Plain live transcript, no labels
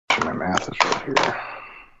My math is right here.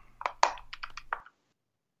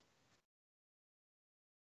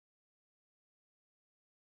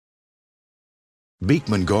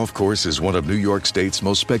 Beekman Golf Course is one of New York State's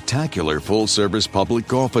most spectacular full-service public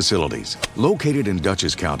golf facilities. Located in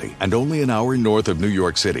Dutchess County and only an hour north of New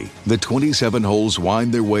York City, the 27 holes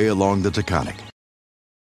wind their way along the Taconic.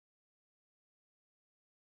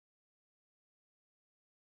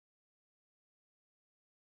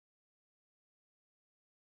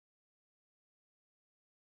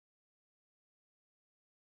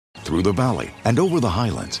 Through the valley and over the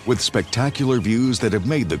highlands with spectacular views that have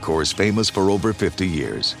made the course famous for over 50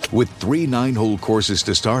 years. With 3 9-hole courses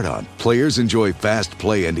to start on, players enjoy fast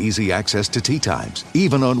play and easy access to tee times,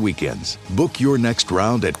 even on weekends. Book your next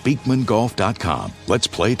round at BeekmanGolf.com. Let's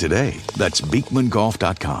play today. That's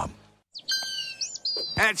BeekmanGolf.com.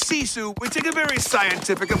 At Sisu, we take a very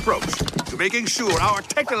scientific approach to making sure our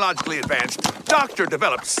technologically advanced,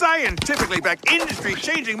 doctor-developed, scientifically backed,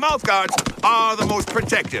 industry-changing mouthguards are the most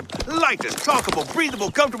protective, lightest, talkable,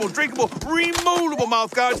 breathable, comfortable, drinkable, removable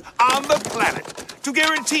mouthguards on the planet to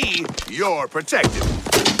guarantee you're protected.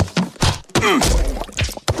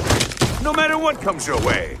 No matter what comes your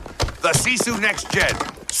way, the Sisu Next Gen.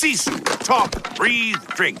 Sisu. Talk, breathe,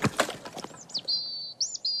 drink.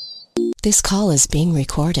 This call is being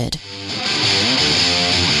recorded.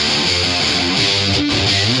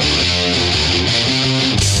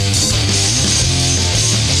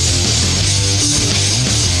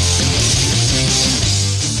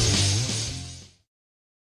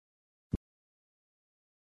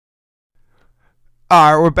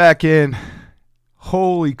 All right, we're back in.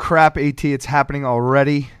 Holy crap, AT, it's happening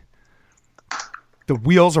already. The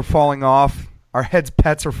wheels are falling off. Our heads'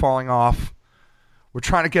 pets are falling off. We're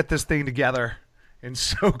trying to get this thing together, and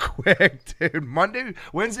so quick, dude. Wednesday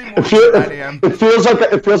morning, 9 a.m. It feels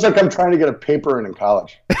like I'm trying to get a paper in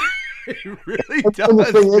college. It really does. And the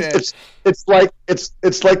thing is, it's like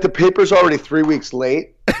the paper's already 3 weeks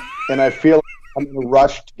late, and I feel like I'm in a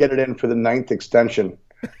rush to get it in for the 9th extension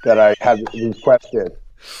that I had requested.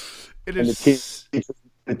 It and is.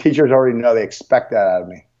 The teachers already know, they expect that out of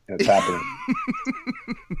me. It's happening.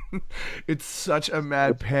 It's such a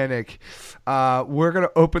mad panic. We're going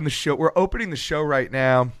to open the show. We're opening the show right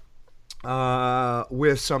now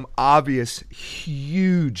with some obvious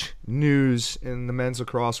huge news in the men's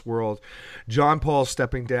lacrosse world. John Paul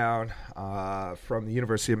stepping down from the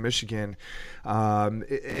University of Michigan.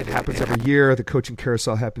 It happens every year. The coaching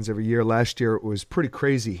carousel happens every year. Last year it was pretty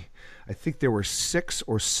crazy. I think there were 6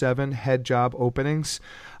 or 7 head job openings.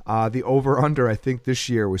 The over-under, I think, this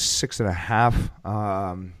year was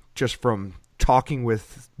 6.5. Just from talking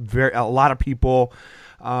with a lot of people,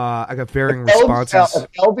 I got varying responses.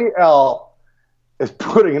 If LVL is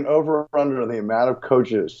putting an over-under on the amount of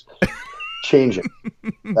coaches changing,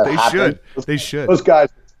 They should. Those guys,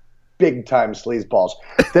 big-time sleazeballs.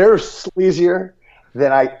 They're sleazier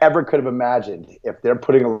than I ever could have imagined if they're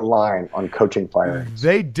putting a line on coaching firings.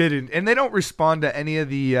 They didn't, and they don't respond to any of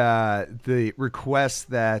the requests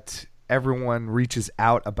that everyone reaches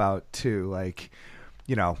out about too. Like,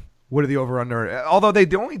 what are the over under? Although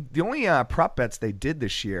the only prop bets they did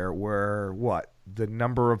this year were what? The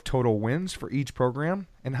number of total wins for each program,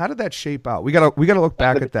 and how did that shape out? We gotta look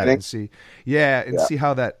back at that and see, see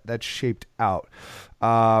how that shaped out.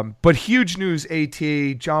 But huge news, AT,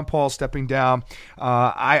 John Paul stepping down.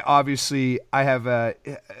 I have a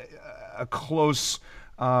close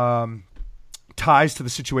ties to the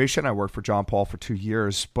situation. I worked for John Paul for 2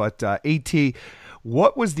 years, but AT,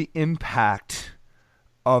 what was the impact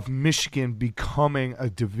of Michigan becoming a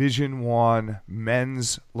Division I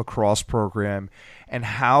men's lacrosse program, and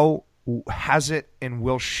how has it and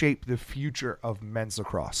will shape the future of men's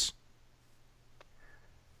lacrosse?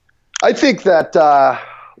 I think that,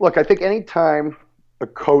 I think anytime a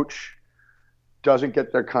coach doesn't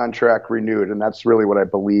get their contract renewed, and that's really what I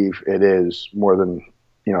believe it is more than,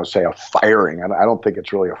 say a firing. I don't think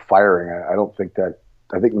it's really a firing.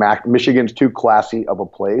 I think Michigan's too classy of a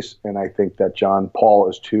place, and I think that John Paul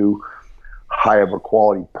is too high of a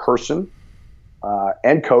quality person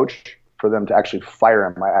and coach for them to actually fire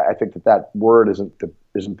him. I think that word isn't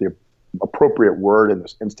the appropriate word in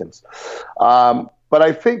this instance. But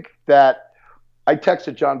I think that I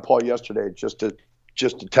texted John Paul yesterday just to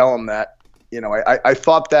tell him that, I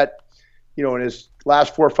thought that, in his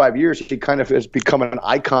last 4 or 5 years, he kind of has become an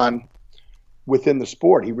icon within the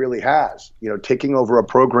sport. He really has, taking over a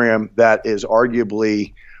program that is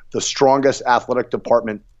arguably the strongest athletic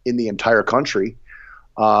department in the entire country,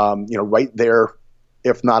 right there,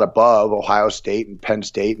 if not above Ohio State and Penn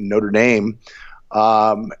State and Notre Dame.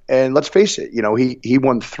 And let's face it, he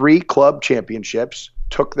won 3 club championships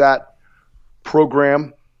took that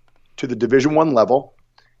program to the Division I level,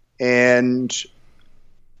 and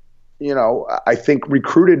I think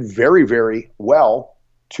recruited very, very well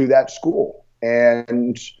to that school.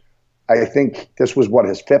 And I think this was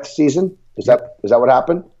his 5th season. Is that what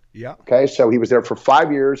happened? Yeah. Okay, so he was there for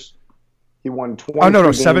 5 years. He won 20 Oh, no,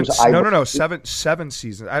 games. seven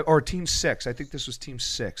seasons. Or Team 6. I think this was Team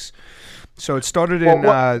 6. So it started in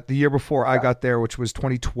the year before I got there, which was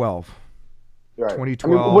 2012. Right.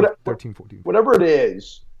 2012, 13, 14. Whatever it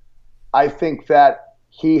is, I think that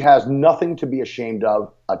he has nothing to be ashamed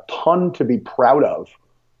of, a ton to be proud of.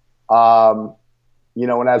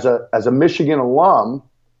 And as a Michigan alum,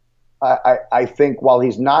 I think while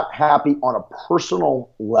he's not happy on a personal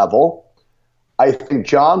level, I think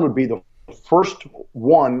John would be the first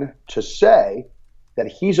one to say that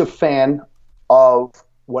he's a fan of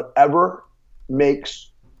whatever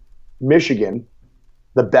makes Michigan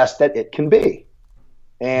the best that it can be.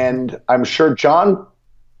 And I'm sure John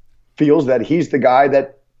feels that he's the guy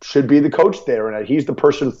that should be the coach there and that he's the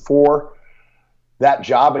person for that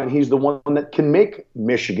job and he's the one that can make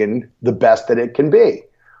Michigan the best that it can be.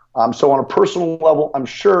 So on a personal level, I'm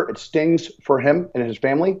sure it stings for him and his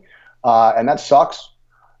family, and that sucks.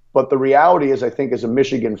 But the reality is, I think as a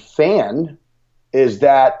Michigan fan, is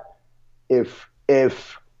that if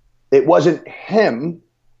it wasn't him,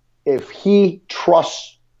 if he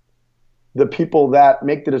trusts the people that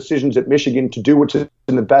make the decisions at Michigan to do what's in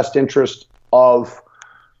the best interest of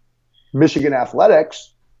Michigan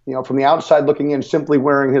athletics, from the outside looking in, simply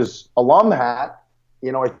wearing his alum hat,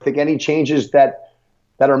 I think any changes that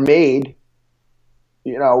are made,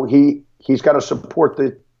 he's got to support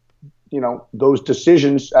those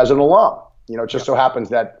decisions as an alum. It just so happens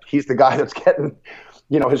that he's the guy that's getting,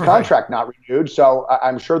 his contract not renewed. So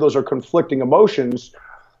I'm sure those are conflicting emotions.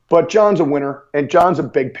 But John's a winner, and John's a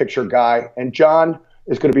big picture guy, and John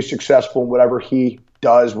is going to be successful in whatever he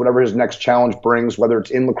does, whatever his next challenge brings, whether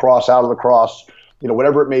it's in lacrosse, out of lacrosse,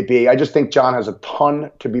 whatever it may be. I just think John has a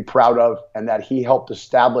ton to be proud of, and that he helped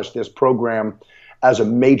establish this program as a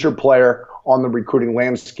major player on the recruiting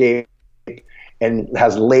landscape and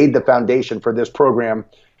has laid the foundation for this program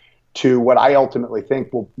to what I ultimately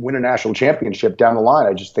think will win a national championship down the line.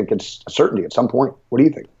 I just think it's a certainty at some point. What do you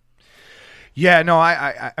think? Yeah, no,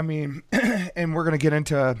 I mean, and we're going to get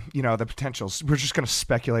into, the potentials. We're just going to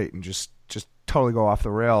speculate and just totally go off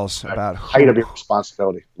the rails about height of your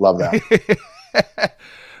responsibility. Love that.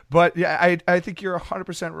 But yeah, I think you're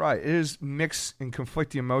 100% right. It is mixed and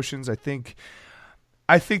conflicting emotions. I think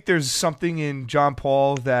there's something in John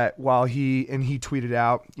Paul that while he tweeted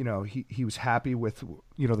out, he was happy with,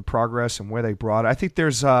 the progress and where they brought it. I think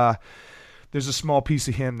there's a small piece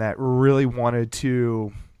of him that really wanted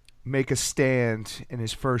to make a stand in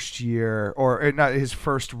his first year, or not his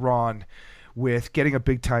first run, with getting a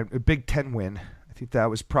Big Ten win. I think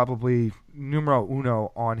that was probably numero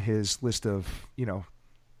uno on his list of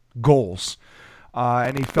goals,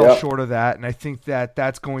 and he fell short of that. And I think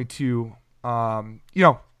that's going to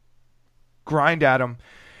grind at him.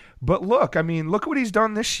 But look at what he's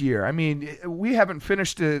done this year. I mean, we haven't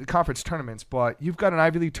finished the conference tournaments, but you've got an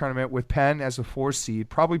Ivy League tournament with Penn as a 4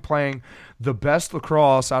 seed, probably playing the best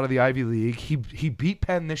lacrosse out of the Ivy League. He beat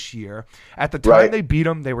Penn this year. At the time they beat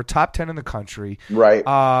him, they were top 10 in the country. Right.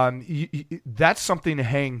 That's something to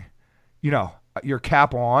hang, your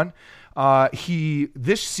cap on.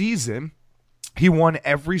 This season, he won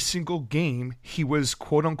every single game he was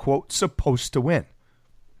quote unquote supposed to win.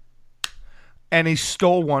 And he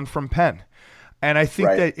stole one from Penn. And I think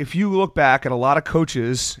that if you look back at a lot of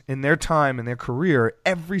coaches in their time, in their career,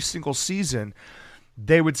 every single season,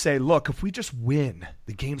 they would say, look, if we just win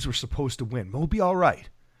the games we're supposed to win, we'll be all right.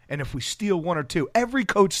 And if we steal one or two, every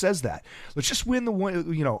coach says that. Let's just win the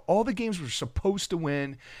one, all the games we're supposed to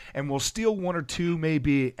win, and we'll steal one or two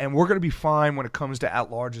maybe, and we're going to be fine when it comes to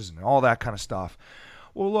at-larges and all that kind of stuff.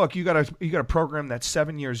 Well, look, you got a program that's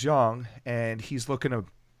 7 years young, and he's looking to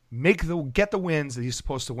get the wins that he's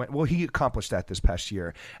supposed to win. Well, he accomplished that this past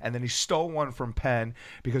year, and then he stole one from Penn,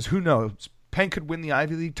 because who knows? Penn could win the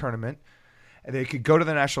Ivy League tournament, and they could go to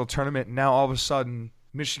the national tournament, and now all of a sudden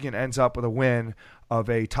Michigan ends up with a win of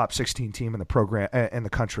a top 16 team in the program in the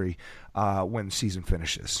country when the season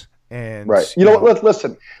finishes. And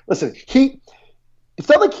listen. It's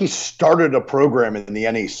not like he started a program in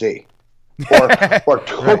the NEC or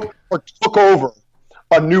took over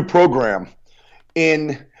a new program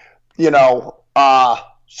in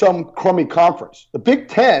some crummy conference. The Big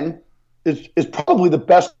Ten is probably the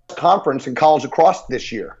best conference in college lacrosse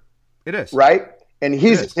this year. It is. Right? And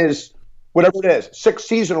he's his, whatever it is, 6th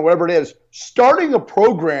season or whatever it is, starting a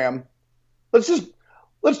program. Let's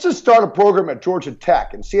let's just start a program at Georgia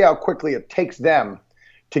Tech and see how quickly it takes them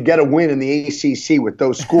to get a win in the ACC with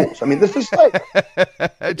those schools. I mean, this is like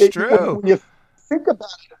it's true. When you think about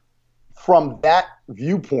it from that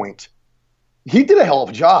viewpoint, he did a hell of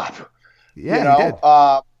a job. Yeah, you know? he did.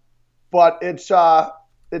 But it's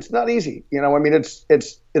not easy. You know, I mean,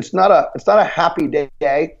 it's not a happy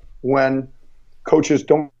day when coaches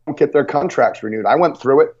don't get their contracts renewed. I went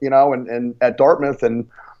through it, you know, and at Dartmouth, and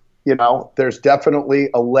you know, there's definitely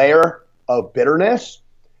a layer of bitterness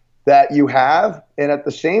that you have, and at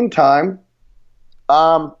the same time,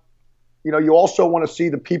 you know, you also want to see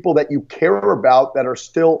the people that you care about that are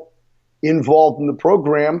still involved in the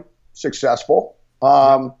program successful.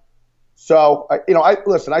 So, you know, I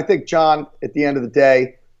think John, at the end of the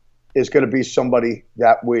day, is going to be somebody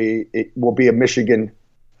that will be a Michigan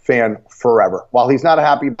fan forever. While he's not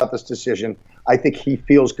happy about this decision, I think he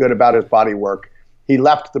feels good about his body work. He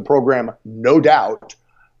left the program, no doubt,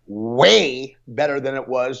 way better than it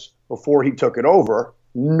was before he took it over.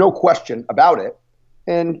 No question about it.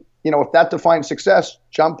 And, you know, if that defines success,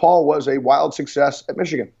 John Paul was a wild success at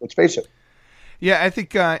Michigan. Let's face it. Yeah, I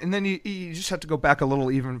think, and then you just have to go back a little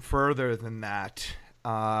even further than that.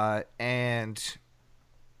 And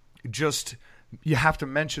just, you have to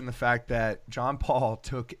mention the fact that John Paul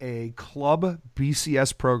took a club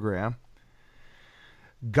BCS program,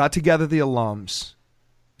 got together the alums,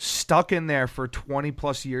 stuck in there for 20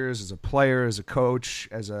 plus years as a player, as a coach,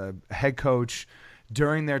 as a head coach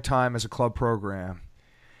during their time as a club program.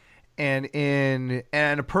 And in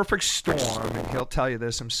a perfect storm, and he'll tell you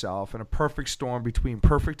this himself, in a perfect storm between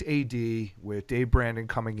perfect AD with Dave Brandon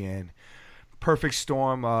coming in, perfect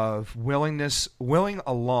storm of willing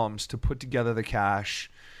alums to put together the cash,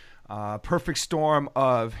 perfect storm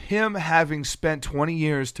of him having spent 20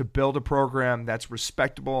 years to build a program that's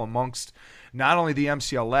respectable amongst not only the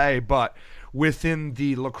MCLA, but within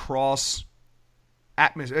the lacrosse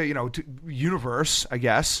universe, I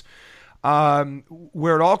guess.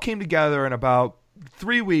 Where it all came together in about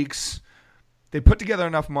 3 weeks. They put together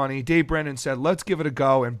enough money. Dave Brennan said, let's give it a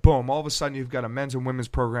go. And boom, all of a sudden you've got a men's and women's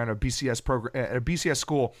program, a BCS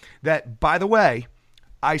school that, by the way,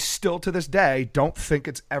 I still to this day don't think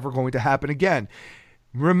it's ever going to happen again.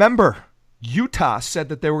 Remember, Utah said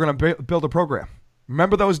that they were going to build a program.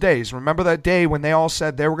 Remember those days. Remember that day when they all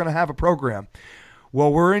said they were going to have a program.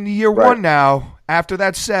 Well, we're in year one now after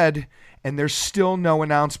that said, and there's still no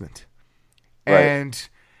announcement. Right. And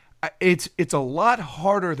it's a lot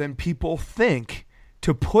harder than people think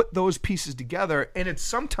to put those pieces together. And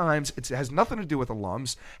sometimes it has nothing to do with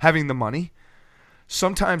alums having the money.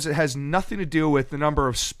 Sometimes it has nothing to do with the number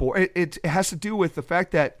of sport. It has to do with the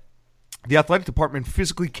fact that the athletic department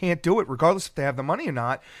physically can't do it, regardless if they have the money or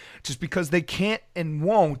not, just because they can't and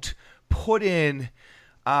won't put in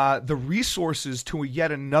the resources to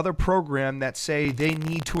yet another program that say they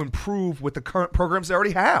need to improve with the current programs they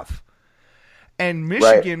already have. And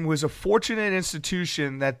Michigan was a fortunate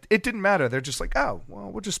institution that it didn't matter. They're just like, oh, well,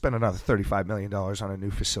 we'll just spend another $35 million on a new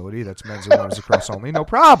facility that's men's and women's lacrosse only. No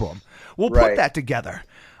problem. We'll put that together.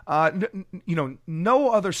 No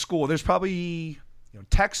other school. There's probably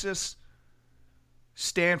Texas,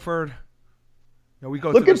 Stanford. We go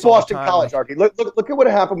look at Boston College, Archie. Look at what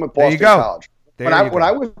happened with Boston College. When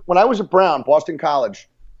I was at Brown, Boston College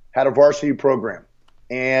had a varsity program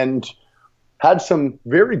and had some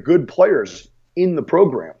very good players in the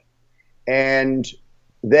program. And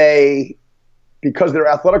because their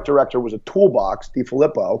athletic director was a toolbox,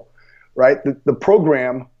 DiFilippo, right? The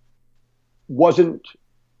program wasn't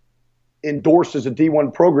endorsed as a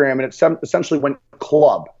D1 program, and it essentially went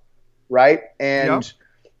club, right? And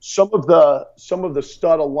some of the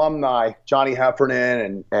stud alumni, Johnny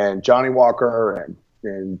Heffernan and Johnny Walker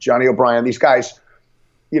and Johnny O'Brien, these guys,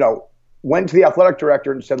 went to the athletic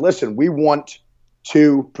director and said, listen, we want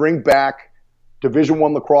to bring back Division I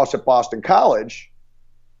lacrosse at Boston College.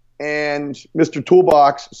 And Mr.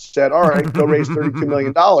 Toolbox said, all right, go raise $32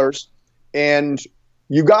 million and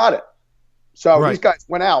you got it. So these guys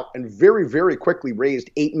went out and very, very quickly raised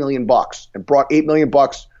 $8 million and brought $8 million,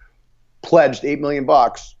 pledged $8 million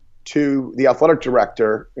to the athletic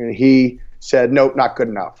director. And he said, nope, not good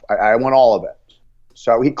enough. I want all of it.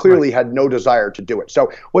 So he clearly had no desire to do it.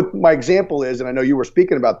 So what my example is, and I know you were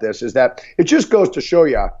speaking about this, is that it just goes to show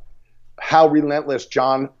you how relentless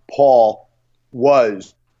John Paul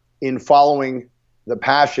was in following the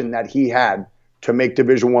passion that he had to make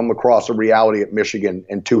Division I lacrosse a reality at Michigan.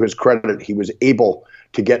 And to his credit, he was able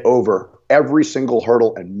to get over every single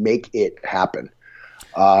hurdle and make it happen.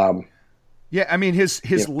 Yeah, I mean,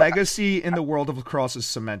 his legacy in the world of lacrosse is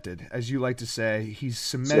cemented, as you like to say. He's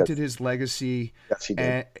cemented his legacy. Yes, he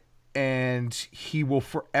did. and he will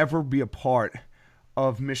forever be a part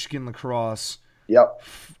of Michigan lacrosse. Yep.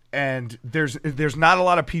 And there's not a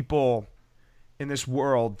lot of people in this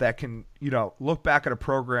world that can, look back at a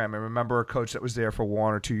program and remember a coach that was there for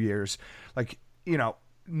 1 or 2 years. Like, no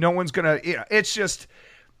one's going to,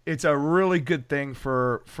 it's a really good thing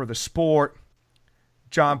for the sport.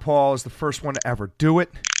 John Paul is the first one to ever do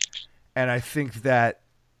it. And I think that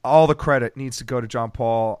all the credit needs to go to John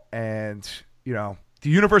Paul and, the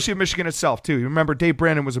University of Michigan itself, too. You remember Dave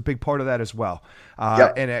Brandon was a big part of that as well.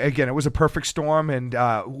 Yep. And again, it was a perfect storm, and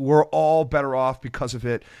we're all better off because of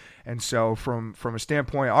it. And so from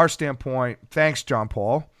our standpoint, thanks, John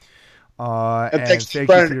Paul. And thanks,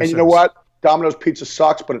 Brandon. And you know what? Domino's Pizza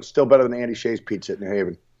sucks, but it's still better than Andy Shea's Pizza at New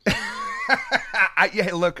Haven.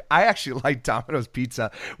 I actually like Domino's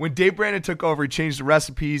Pizza. When Dave Brandon took over, he changed the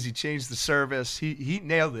recipes, he changed the service. He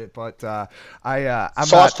nailed it. But I'm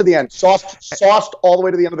sauce to the end, sauced all the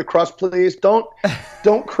way to the end of the crust, please. Don't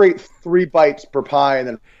create 3 bites per pie and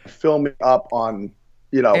then fill me up on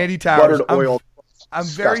Andy Towers, buttered oil. I'm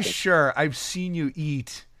very sure I've seen you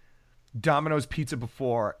eat Domino's Pizza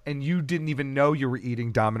before, and you didn't even know you were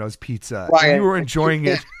eating Domino's Pizza. Ryan, you were enjoying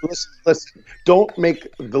it. Listen, don't make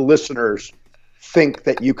the listeners think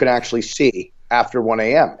that you can actually see after 1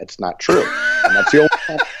 a.m. It's not true. And that's the only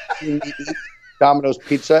time you eat Domino's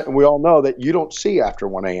Pizza, and we all know that you don't see after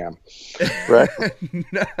 1 a.m. Right?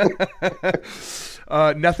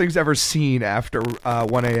 Nothing's ever seen after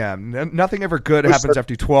 1 a.m. Nothing ever good happens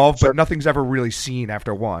after 12, but nothing's ever really seen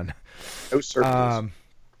after 1. No certainties.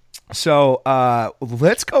 So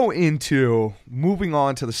let's go into moving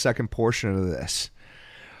on to the second portion of this.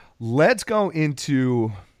 Let's go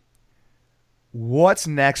into what's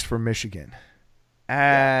next for Michigan.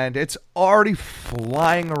 And it's already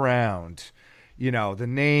flying around, the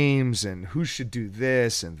names and who should do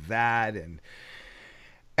this and that.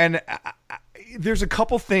 And there's a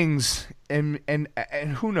couple things, and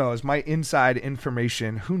who knows, my inside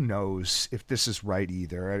information, who knows if this is right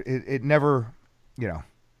either. It never,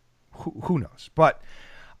 who knows? But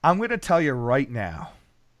I'm going to tell you right now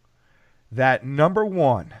that, number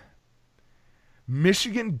one,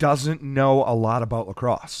 Michigan doesn't know a lot about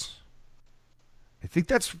lacrosse. I think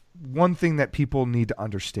that's one thing that people need to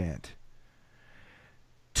understand.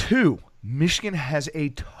 2, Michigan has a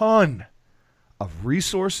ton of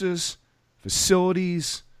resources,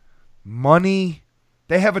 facilities, money.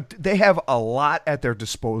 They have a lot at their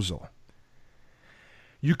disposal.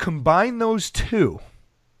 You combine those 2.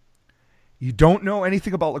 You don't know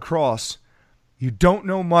anything about lacrosse. You don't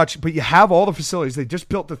know much, but you have all the facilities. They just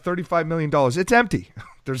built the $35 million. It's empty.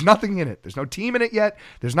 There's nothing in it. There's no team in it yet.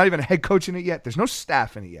 There's not even a head coach in it yet. There's no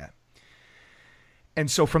staff in it yet. And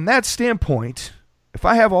so from that standpoint, if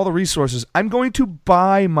I have all the resources, I'm going to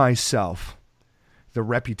buy myself the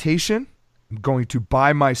reputation. I'm going to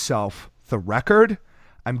buy myself the record.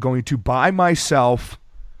 I'm going to buy myself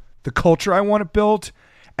the culture I want to build.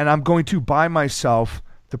 And I'm going to buy myself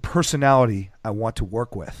the personality I want to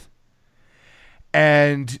work with.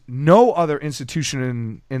 And no other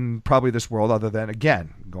institution in probably this world, other than,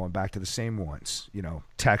 again, going back to the same ones,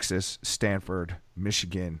 Texas, Stanford,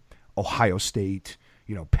 Michigan, Ohio State,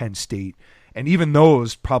 Penn State, and even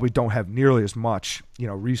those probably don't have nearly as much,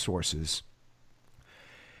 resources.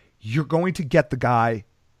 You're going to get the guy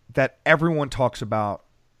that everyone talks about,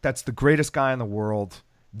 that's the greatest guy in the world,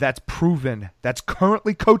 that's proven, that's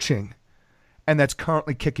currently coaching, and that's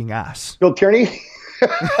currently kicking ass. Bill Tierney.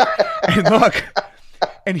 And look,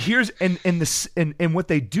 and here's and what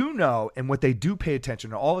they do know and what they do pay attention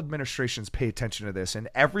to, all administrations pay attention to this in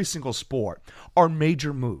every single sport, are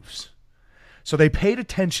major moves. So they paid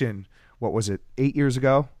attention, what was it, 8 years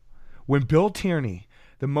ago? When Bill Tierney,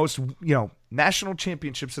 the most, national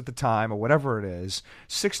championships at the time, or whatever it is,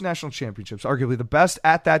 6 national championships, arguably the best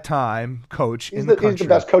at that time coach in the country. He's the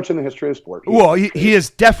best coach in the history of sport. Well, he is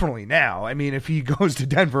definitely now. I mean, if he goes to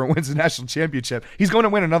Denver and wins the national championship, he's going to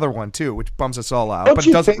win another one too, which bums us all out. But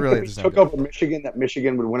it doesn't really. If he took over Michigan, that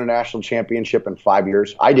Michigan would win a national championship in 5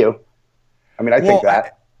 years. I do. I mean, I think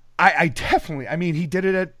that. I definitely. I mean, he did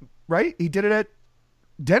it at He did it at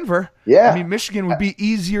Denver. Yeah. I mean, Michigan would be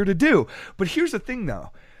easier to do. But here's the thing,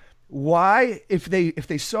 though. Why, if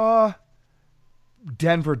they saw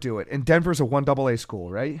Denver do it, and Denver's a 1AA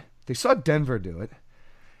school, right? They saw Denver do it,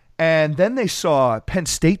 and then they saw Penn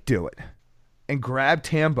State do it and grab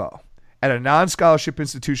Tambo at a non-scholarship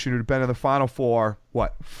institution who'd been in the Final Four,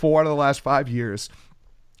 4 out of the last 5 years,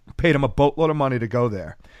 paid him a boatload of money to go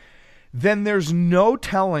there. Then there's no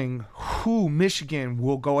telling who Michigan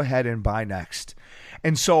will go ahead and buy next.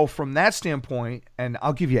 And so from that standpoint, and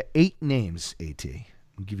I'll give you 8 names, AT.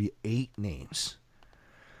 I'll give you 8 names.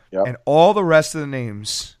 Yep. And all the rest of the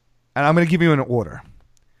names, and I'm going to give you an order,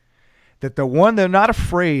 that they're not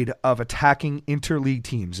afraid of attacking interleague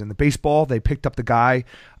teams. In the baseball, they picked up the guy,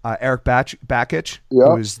 Eric Bakich,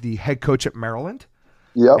 who is the head coach at Maryland.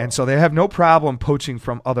 Yep. And so they have no problem poaching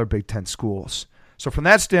from other Big Ten schools. So from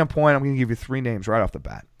that standpoint, I'm going to give you 3 names right off the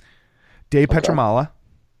bat. Dave Petramala.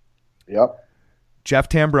 Yep. Jeff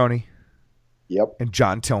Tambroni. Yep. And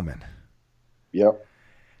John Tillman. Yep.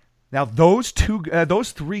 Now, those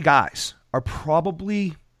 3 guys are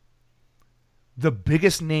probably the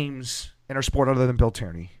biggest names in our sport other than Bill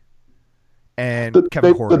Tierney and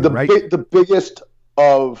Kevin Corrigan, right? The biggest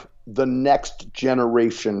of the next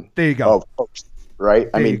generation there you go. Of coaches, right?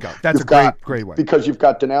 There you go. That's a great way. Because you've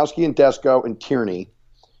got Danowski and Desko and Tierney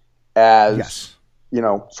as,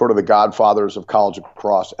 sort of the godfathers of college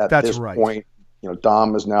lacrosse at this point.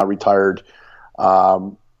 Dom is now retired.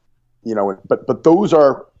 But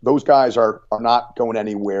those guys are not going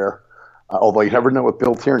anywhere. Although you never know with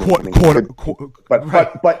Bill Tierney.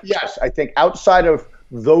 But yes, I think outside of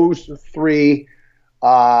those 3,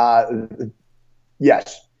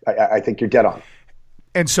 yes, I think you're dead on.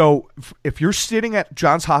 And so if you're sitting at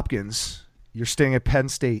Johns Hopkins, you're sitting at Penn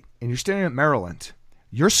State, and you're sitting at Maryland,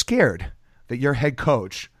 you're scared that your head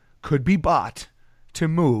coach could be bought to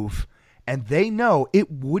move, and they know it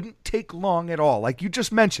wouldn't take long at all. Like you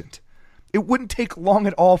just mentioned, it wouldn't take long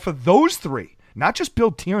at all for those 3, not just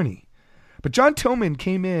Bill Tierney. But John Tillman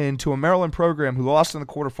came in to a Maryland program who lost in the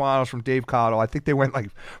quarterfinals from Dave Cottle. I think they went like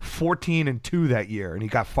 14-2 that year, and he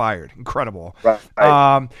got fired. Incredible. Right.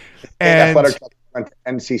 And went to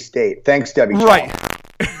NC State. Thanks, Debbie. Right.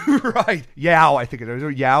 Right. Yao, I think it is.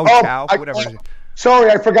 Yao, Chow, whatever. Sorry,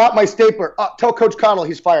 I forgot my stapler. Tell Coach Cottle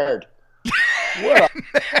he's fired. What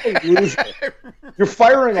a loser. You're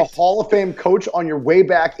firing a Hall of Fame coach on your way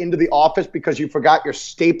back into the office because you forgot your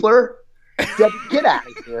stapler? Get out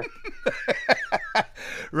of here.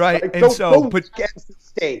 Right. Like, and don't against the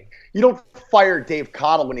State. You don't fire Dave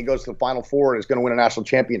Cottle when he goes to the Final Four and is going to win a national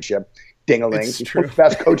championship. Ding-a-ling. He's one of the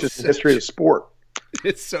best coaches in the history of the sport.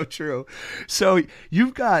 It's so true. So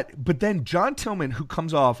you've got, but then John Tillman, who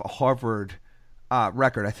comes off a Harvard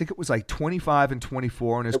record, I think it was like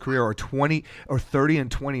 25-24 in his career, or 20 or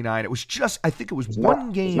 30-29. It was just, I think it was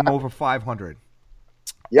one game over 500.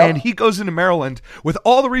 Yep. And he goes into Maryland with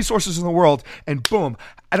all the resources in the world, and boom,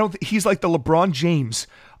 he's like the LeBron James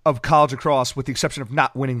of college lacrosse, with the exception of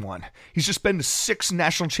not winning one. He's just been to 6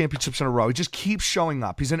 national championships in a row. He just keeps showing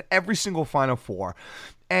up. He's in every single Final Four,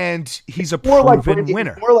 and he's a proven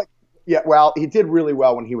winner. He did really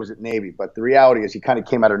well when he was at Navy, but the reality is he kind of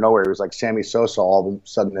came out of nowhere. He was like Sammy Sosa all of a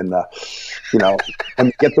sudden and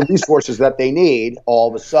get the resources that they need all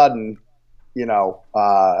of a sudden.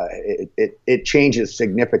 It changes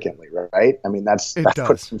significantly, right? I mean, that's what it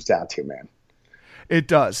comes down to, man. It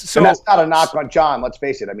does. So, and that's not a knock on John. Let's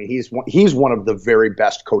face it. I mean, he's one of the very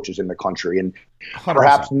best coaches in the country, and 100%.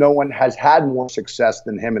 Perhaps no one has had more success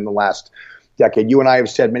than him in the last decade. You and I have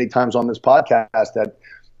said many times on this podcast that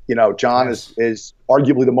John is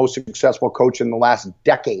arguably the most successful coach in the last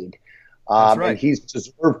decade, right. And he's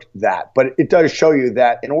deserved that. But it does show you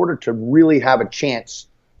that in order to really have a chance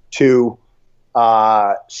to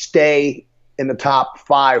stay in the top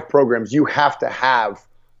 5 programs, you have to have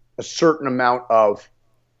a certain amount of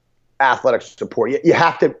athletic support. You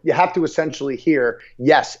have to essentially hear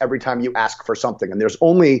yes every time you ask for something. And there's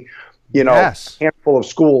only a handful of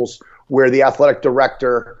schools where the athletic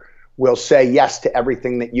director will say yes to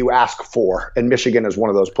everything that you ask for. And Michigan is one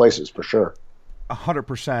of those places for sure.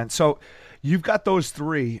 100%. So you've got those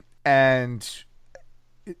 3, and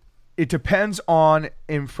it depends on,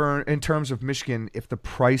 in terms of Michigan, if the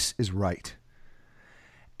price is right.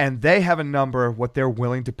 And they have a number of what they're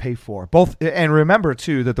willing to pay for. Both, and remember,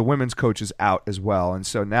 too, that the women's coach is out as well. And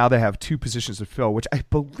so now they have 2 positions to fill, which I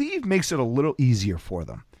believe makes it a little easier for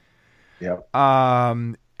them. Yeah.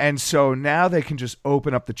 And so now they can just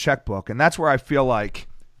open up the checkbook. And that's where I feel like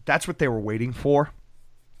that's what they were waiting for,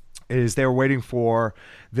 is they were waiting for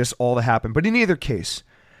this all to happen. But in either case,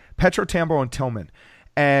 Petro, Tambo, and Tillman,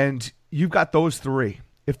 and you've got those 3.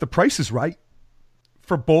 If the price is right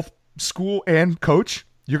for both school and coach,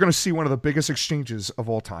 you're going to see one of the biggest exchanges of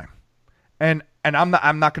all time. And I'm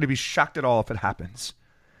not going to be shocked at all if it happens.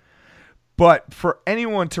 But for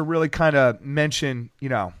anyone to really kind of mention,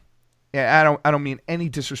 I don't mean any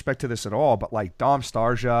disrespect to this at all, but like Dom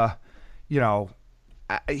Starja,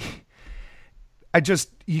 I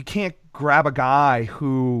just, you can't grab a guy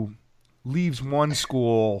who leaves one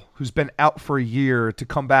school who's been out for a year to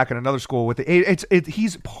come back in another school with it.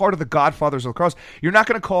 He's part of the godfathers of lacrosse. You're not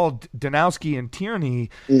going to call Danowski and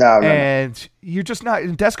Tierney, and you're just not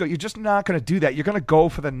in Desco. You're just not going to do that. You're going to go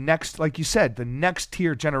for the next, like you said, the next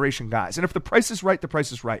tier generation guys. And if the price is right, the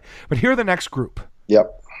price is right. But here are the next group.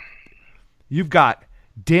 Yep. You've got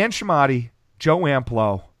Dan Schmatti, Joe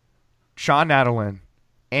Amplo, Sean Nadelin,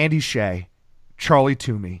 Andy Shea, Charlie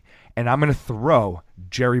Toomey, and I'm going to throw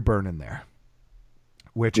Jerry Byrne in there.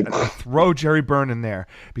 I throw Jerry Byrne in there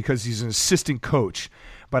because he's an assistant coach.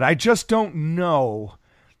 But I just don't know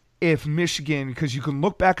if Michigan, because you can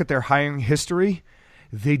look back at their hiring history,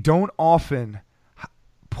 they don't often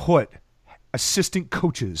put assistant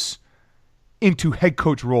coaches into head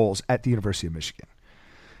coach roles at the University of Michigan.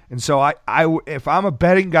 And so if I'm a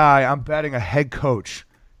betting guy, I'm betting a head coach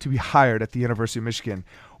to be hired at the University of Michigan,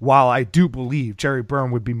 while I do believe Jerry Byrne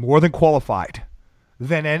would be more than qualified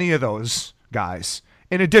than any of those guys,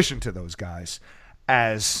 in addition to those guys,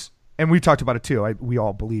 and we talked about it too. We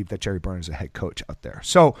all believe that Jerry Byrne is a head coach out there.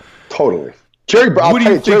 So totally. Jerry Byrne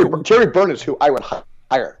is who I would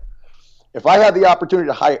hire. If I had the opportunity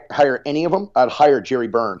to hire any of them, I'd hire Jerry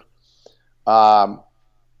Byrne.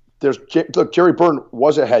 Jerry Byrne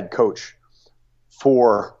was a head coach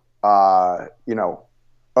for a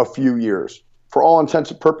few years. For all intents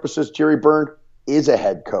and purposes, Jerry Byrne is a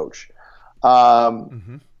head coach.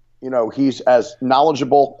 He's as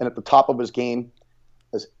knowledgeable and at the top of his game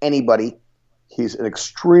as anybody. He's an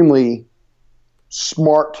extremely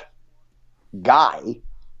smart guy,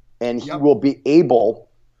 and he will be able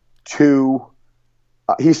to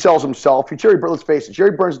he sells himself. Let's face it,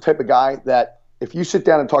 Jerry Byrne's the type of guy that if you sit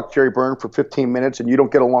down and talk to Jerry Byrne for 15 minutes and you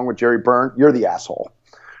don't get along with Jerry Byrne, you're the asshole.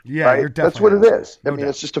 Yeah, right? You're definitely that's what it is. No doubt.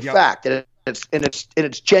 It's just a fact, and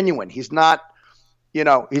it's genuine. He's not,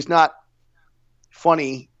 he's not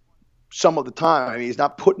funny some of the time. He's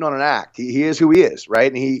not putting on an act. He is who he is,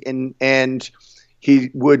 right? And he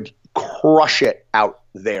would crush it out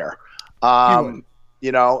there. And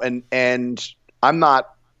I'm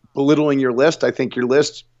not belittling your list. I think your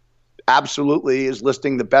list absolutely is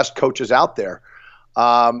listing the best coaches out there.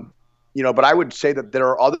 But I would say that there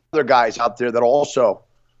are other guys out there that also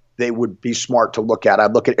they would be smart to look at.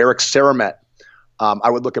 I'd look at Eric Saramet. I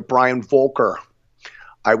would look at Brian Volker.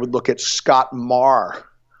 I would look at Scott Marr.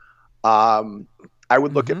 I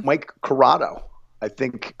would look at Mike Corrado. I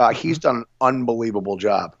think he's done an unbelievable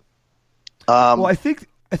job. I think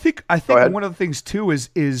one of the things too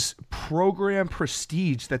is program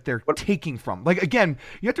prestige that they're taking from. Like, again,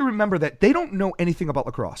 you have to remember that they don't know anything about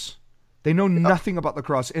lacrosse. They know nothing about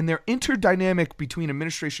lacrosse, and their interdynamic between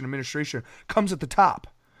administration comes at the top.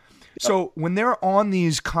 So when they're on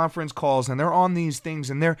these conference calls and they're on these things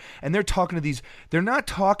and they're talking to these, they're not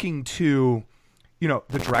talking to,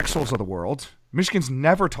 the Drexels of the world. Michigan's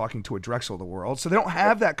never talking to a Drexel of the world, so they don't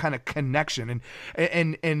have that kind of connection,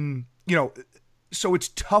 and so it's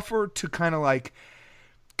tougher to kind of like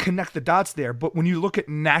connect the dots there. But when you look at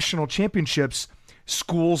national championships,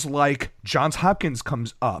 schools like Johns Hopkins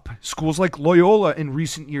comes up. Schools like Loyola in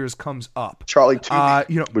recent years comes up. Charlie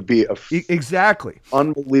Toomey would be exactly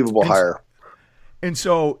unbelievable hire. And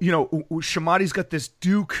so, Schmatti's got this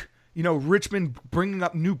Duke, Richmond bringing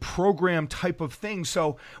up new program type of thing.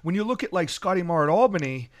 So when you look at like Scotty Marr at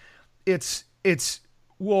Albany, you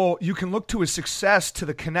can look to his success, to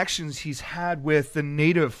the connections he's had with the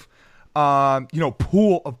native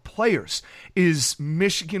pool of players. Is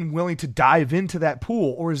Michigan willing to dive into that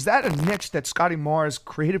pool, or is that a niche that Scotty Marr has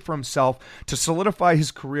created for himself to solidify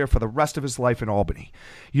his career for the rest of his life in Albany?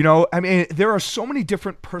 There are so many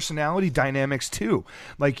different personality dynamics too.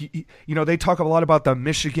 Like, they talk a lot about the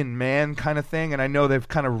Michigan man kind of thing, and I know they've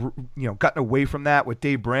kind of, gotten away from that with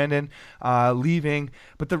Dave Brandon leaving,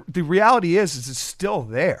 but the reality is it's still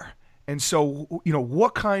there. And so,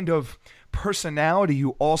 what kind of personality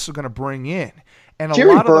you also going to bring in? And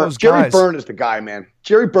Jerry Byrne is the guy, man.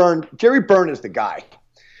 Jerry Byrne is the guy.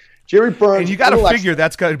 Jerry Byrne, and you got to figure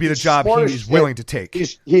that's got to be the job he's willing to take.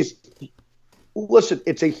 Listen,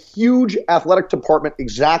 it's a huge athletic department,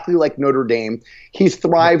 exactly like Notre Dame. He's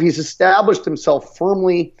thrived. He's established himself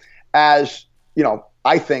firmly as,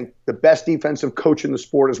 I think the best defensive coach in the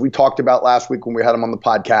sport, as we talked about last week when we had him on the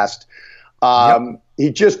podcast.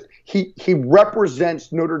 He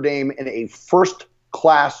represents Notre Dame in a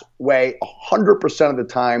first-class way 100% of the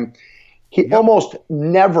time. He almost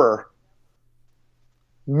never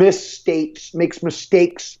makes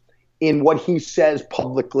mistakes in what he says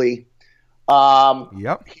publicly.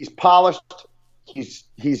 He's polished. He's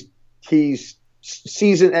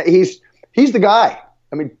seasoned. He's the guy.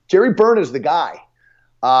 I mean, Jerry Byrne is the guy.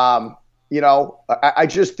 I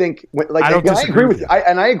just think, I don't disagree with you.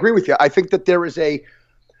 I agree with you. I think that there is a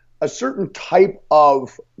certain type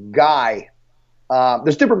of guy.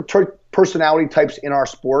 There's different personality types in our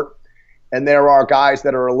sport, and there are guys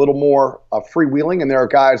that are a little more freewheeling, and there are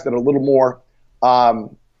guys that are a little more,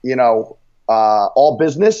 all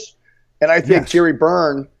business. And I think Jerry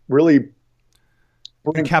Byrne really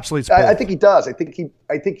encapsulates both. I think he does. I think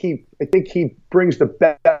he brings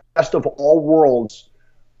the best of all worlds.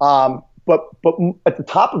 But at the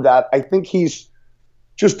top of that, I think he's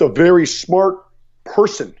just a very smart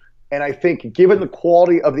person. And I think given the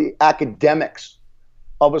quality of the academics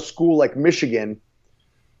of a school like Michigan,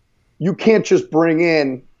 you can't just bring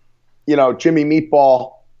in, Jimmy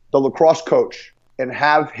Meatball, the lacrosse coach, and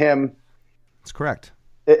have him. That's correct.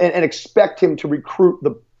 And expect him to recruit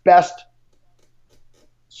the best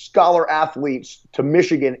scholar athletes to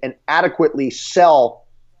Michigan and adequately sell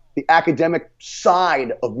the academic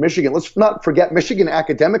side of Michigan. Let's not forget, Michigan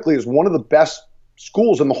academically is one of the best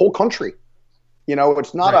schools in the whole country.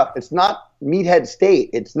 It's not it's not Meathead State.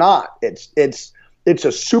 It's not. It's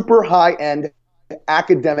a super high end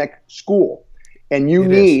academic school, and you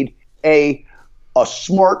need a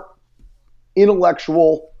smart,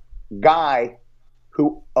 intellectual guy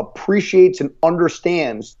who appreciates and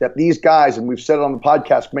understands that these guys, and we've said it on the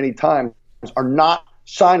podcast many times, are not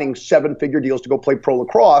signing 7-figure deals to go play pro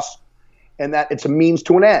lacrosse, and that it's a means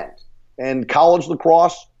to an end. And college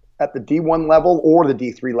lacrosse at the D1 level or the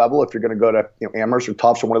D3 level, if you're going to go to Amherst or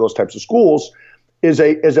Tufts or one of those types of schools, is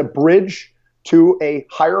a bridge to a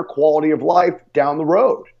higher quality of life down the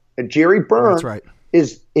road. And Jerry Byrne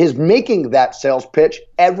is making that sales pitch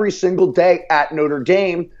every single day at Notre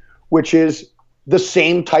Dame, which is the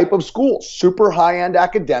same type of school, super high-end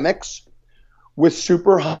academics with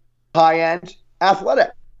super high-end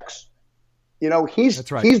athletics. He's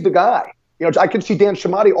the guy. I can see Dan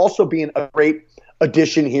Shamati also being a great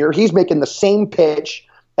addition here. He's making the same pitch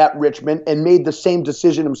at Richmond and made the same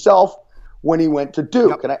decision himself when he went to Duke.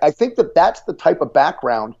 Yep. And I think that that's the type of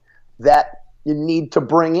background that you need to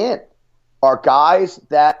bring in, are guys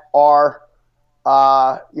that are,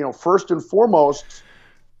 first and foremost,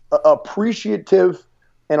 appreciative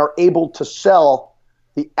and are able to sell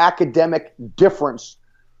the academic difference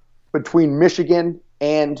between Michigan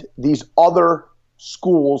and these other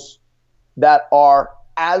schools that are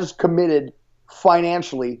as committed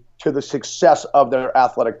financially to the success of their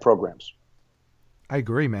athletic programs. I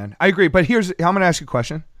agree, man. I agree. But I'm going to ask you a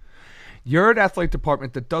question. You're an athletic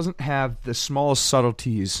department that doesn't have the smallest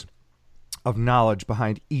subtleties of knowledge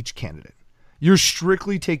behind each candidate. You're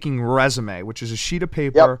strictly taking resume, which is a sheet of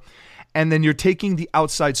paper, and then you're taking the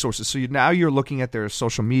outside sources. So now you're looking at their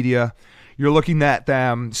social media. You're looking at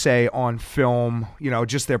them, say, on film,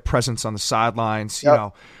 just their presence on the sidelines,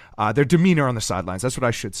 their demeanor on the sidelines. That's what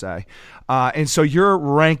I should say. And so you're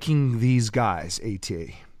ranking these guys, AT.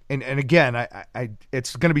 And again, I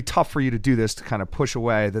it's going to be tough for you to do this, to kind of push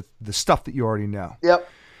away the stuff that you already know. Yep.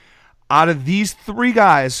 Out of these three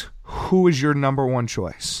guys, who is your number one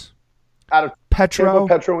choice? Out of Petro,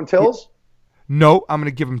 and Tills? No, I'm going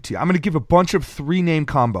to give them to you. I'm going to give a bunch of 3-name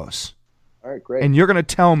combos. All right, great. And you're going to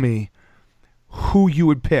tell me who you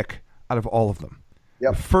would pick out of all of them.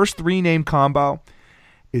 Yep. The first 3-name combo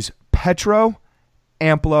is Petro,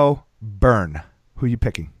 Amplo, Byrne. Who are you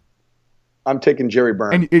picking? I'm taking Jerry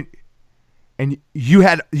Byrne. And you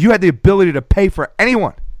had the ability to pay for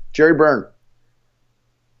anyone. Jerry Byrne.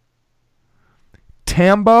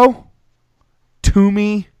 Tambo,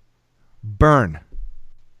 Toomey, Byrne.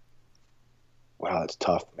 Wow, that's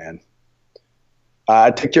tough, man.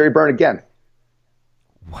 I'd take Jerry Byrne again.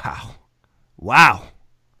 Wow.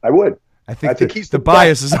 I would. I think he's the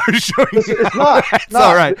bias is already showing. It's not. It's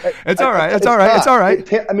all right. It's all right. It's all right. It's all right.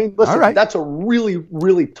 I mean, listen, that's a really,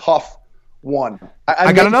 really tough one.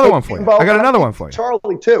 I got another one for you. I got another one for you.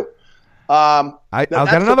 Charlie, too. I'll get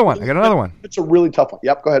another one. I got another one. It's a really tough one.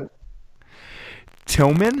 Yep, go ahead.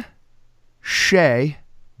 Tillman, Shea,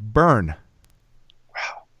 Byrne.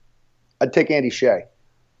 Wow. I'd take Andy Shea.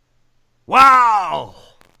 Wow.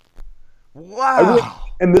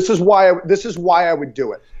 And this is why I would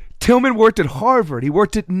do it. Tillman worked at Harvard. He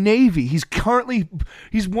worked at Navy. He's gone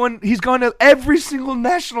to every single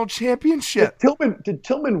national championship. Did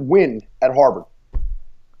Tillman win at Harvard?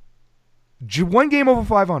 One game over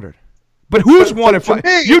 500. But who's won it?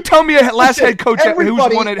 You tell me a last head coach who's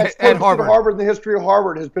won it at Harvard. Harvard in the history of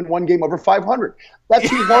Harvard has been one game over 500. That's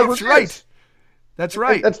who Harvard That's right. is. That's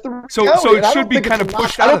right. That's the reality. So it should be kind of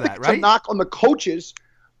pushed out of that, right? I don't think it's a knock on the coaches.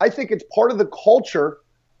 I think it's part of the culture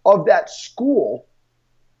of that school,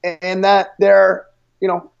 and that they're, they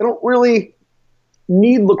don't really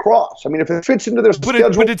need lacrosse. I mean, if it fits into their schedule,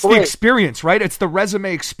 but it's great. the experience, right? It's the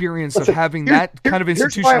resume experience of having that kind of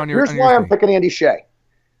institution on your. Here's why I'm picking Andy Shea,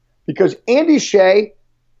 because Andy Shea,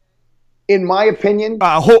 in my opinion,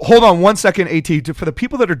 hold on 1 second, AT. For the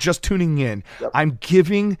people that are just tuning in, yep. I'm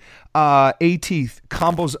giving AT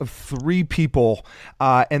combos of 3 people,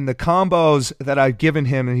 and the combos that I've given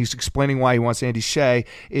him, and he's explaining why he wants Andy Shea,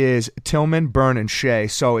 is Tillman, Byrne, and Shea.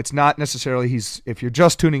 So it's not necessarily if you're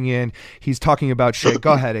just tuning in, he's talking about Shea.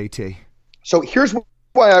 Go ahead, AT. So here's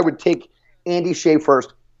why I would take Andy Shea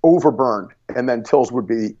first over Byrne, and then Tills would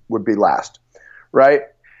be last, right?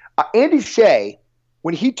 Andy Shea,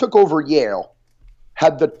 when he took over Yale,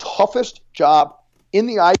 had the toughest job in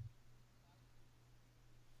the Ivy League.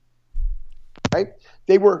 Right?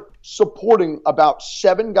 They were supporting about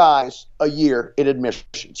 7 guys a year in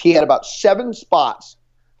admissions. He had about 7 spots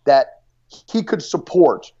that he could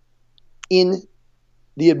support in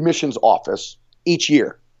the admissions office each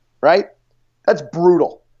year. Right? That's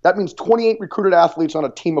brutal. That means 28 recruited athletes on a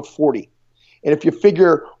team of 40. And if you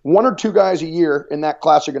figure 1 or 2 guys a year in that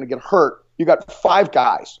class are going to get hurt, you got 5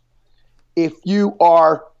 guys. If you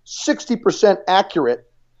are 60%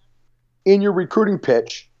 accurate in your recruiting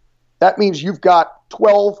pitch, that means you've got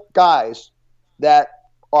 12 guys that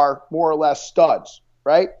are more or less studs,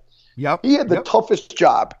 right? Yep. He had the toughest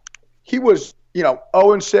job. He was, 0-6,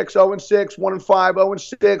 0-6, 1-5,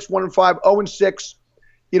 0-6, 1-5,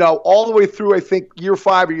 0-6, all the way through, I think, year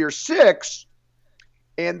 5 or year 6.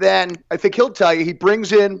 And then I think he'll tell you he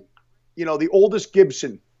brings in, the oldest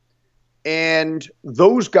Gibson. And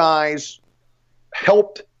those guys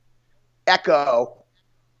helped echo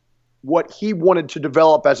what he wanted to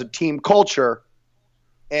develop as a team culture,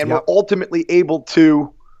 and were ultimately able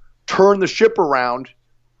to turn the ship around.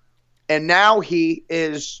 And now he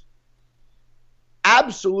is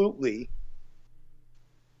absolutely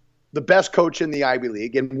the best coach in the Ivy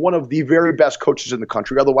League and one of the very best coaches in the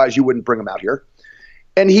country. Otherwise, you wouldn't bring him out here.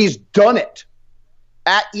 And he's done it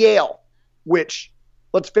at Yale, which,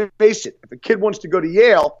 let's face it, if a kid wants to go to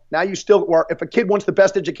Yale, or if a kid wants the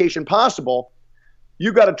best education possible,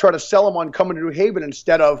 you got to try to sell him on coming to New Haven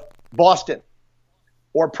instead of Boston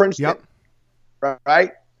or Princeton,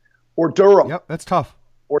 right? Or Durham. Yep, that's tough.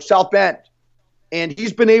 Or South Bend. And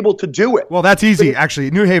he's been able to do it. Well, that's easy,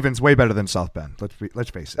 actually. New Haven's way better than South Bend. Let's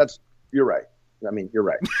face it. You're right. I mean, you're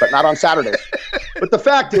right, but not on Saturdays. But the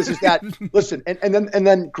fact is that, listen, and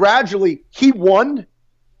then gradually he won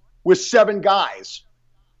with 7 guys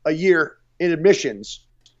a year in admissions.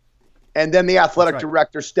 And then the athletic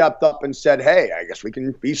director stepped up and said, hey, I guess we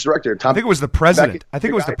can be director. I think it was the president.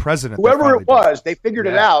 The president. Whoever it was, they figured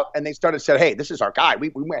it out, and they said, hey, this is our guy.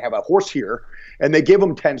 We might have a horse here. And they give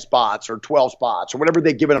him 10 spots or 12 spots or whatever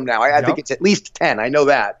they're giving him now. I think it's at least 10. I know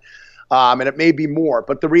that. And it may be more.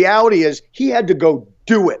 But the reality is he had to go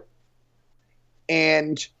do it.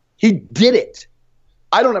 And he did it.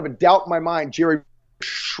 I don't have a doubt in my mind Jerry would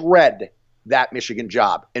shred that Michigan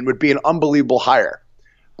job and would be an unbelievable hire.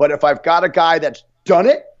 But if I've got a guy that's done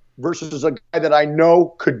it versus a guy that I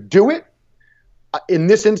know could do it, in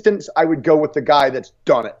this instance, I would go with the guy that's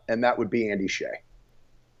done it, and that would be Andy Shea.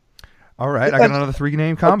 All right. I got another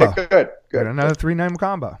 3-name combo. Okay, good. Got another 3-name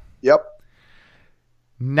combo. Yep.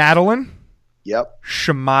 Nadalin. Yep.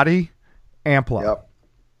 Shamati. Ampla. Yep.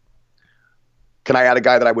 Can I add a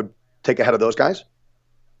guy that I would take ahead of those guys?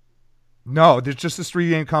 No, there's just this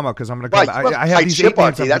 3-game combo because I'm going to come back. I have these chip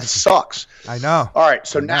 8 names. That sucks. I know. All right,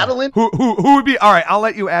 so Nadalin. Who would be? All right, I'll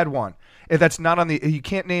let you add one. If that's not on the, you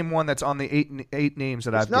can't name one that's on the eight names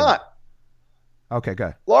that I've given. It's not. Okay,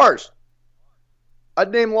 good. Lars.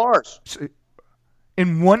 I'd name Lars. So,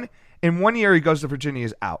 in one year, he goes to Virginia.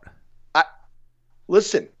 Is out.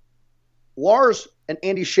 Listen, Lars and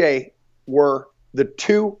Andy Shea were the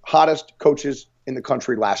 2 hottest coaches in the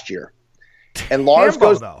country last year, and Lars Tambo,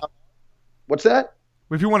 goes. Though. What's that?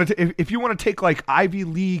 If you want to take like Ivy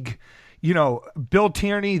League, Bill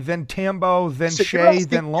Tierney, then Tambo, then Shea,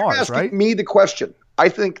 then Lars, right? Me the question. I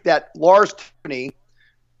think that Lars Tierney,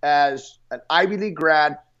 as an Ivy League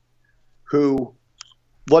grad, who,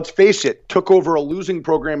 let's face it, took over a losing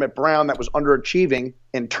program at Brown that was underachieving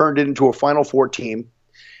and turned it into a Final Four team,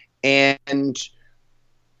 and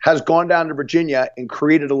has gone down to Virginia and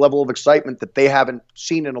created a level of excitement that they haven't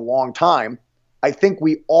seen in a long time. I think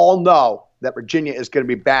we all know that Virginia is going to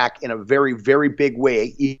be back in a very, very big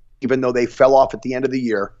way, even though they fell off at the end of the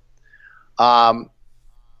year.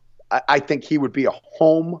 I think he would be a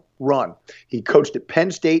home run. He coached at Penn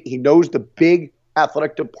State. He knows the big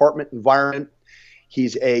athletic department environment.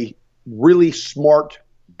 He's a really smart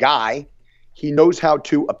guy. He knows how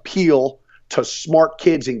to appeal to smart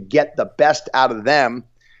kids and get the best out of them.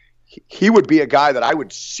 he would be a guy that I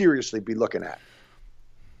would seriously be looking at.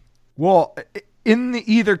 Well, in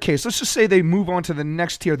either case, let's just say they move on to the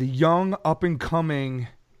next tier, the young up-and-coming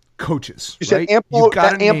coaches. You said right?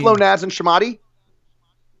 Amplo, Naz, and Shamati?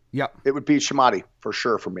 Yep. It would be Shamati for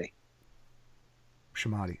sure for me.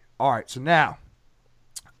 Shamati. All right, so now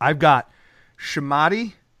I've got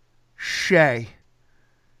Shamati, Shea,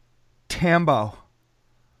 Tambo,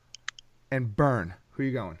 and Byrne. Who are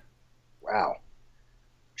you going? Wow.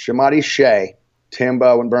 Shamati, Shea,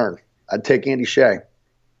 Tambo, and Byrne. I'd take Andy Shea.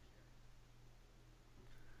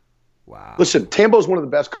 Wow. Listen, Tambo's one of the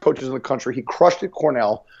best coaches in the country. He crushed at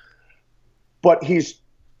Cornell, but he's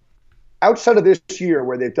outside of this year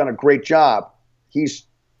where they've done a great job. He's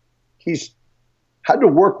had to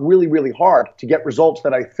work really, really hard to get results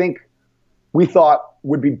that I think we thought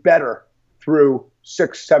would be better through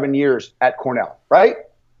 6-7 years at Cornell, right?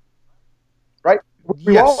 Right?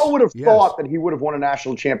 We all would have thought that he would have won a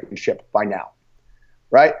national championship by now,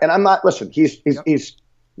 right? And I'm not. Listen, he's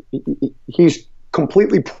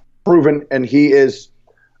completely proven, and he is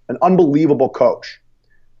an unbelievable coach.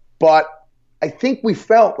 But I think we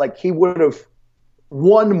felt like he would have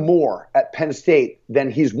won more at Penn State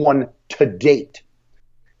than he's won to date.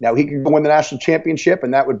 Now, he could win the national championship,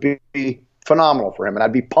 and that would be phenomenal for him, and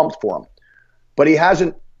I'd be pumped for him. But he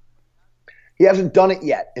hasn't done it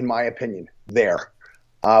yet, in my opinion, there,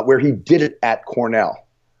 where he did it at Cornell.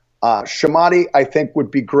 Shamati, I think, would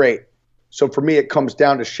be great. So for me, it comes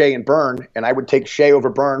down to Shea and Byrne, and I would take Shea over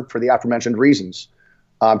Byrne for the aforementioned reasons.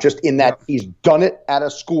 Just in that he's done it at a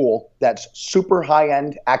school that's super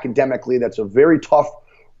high-end academically, that's a very tough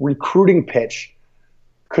recruiting pitch,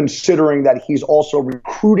 considering that he's also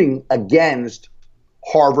recruiting against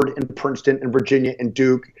Harvard and Princeton and Virginia and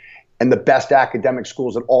Duke and the best academic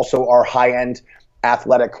schools that also are high-end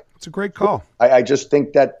athletic. It's a great call. I just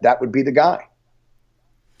think that would be the guy.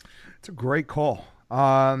 It's a great call.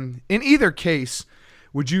 In either case,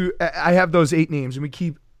 would you? I have those 8 names, and we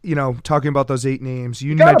keep talking about those 8 names.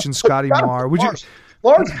 You mentioned Scotty Marr. Would you?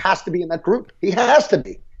 Lawrence has to be in that group. He has to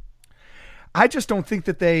be. I just don't think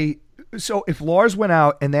that they. So if Lars went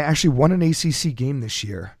out and they actually won an ACC game this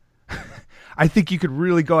year, I think you could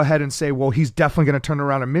really go ahead and say, well, he's definitely going to turn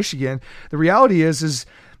around in Michigan. The reality is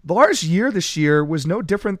Lars' year this year was no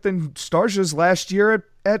different than Starja's last year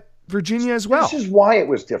at Virginia as well. This is why it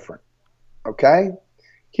was different. Okay?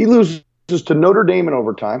 He loses to Notre Dame in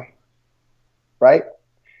overtime, right?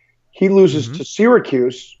 He loses to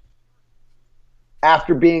Syracuse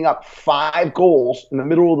after being up 5 goals in the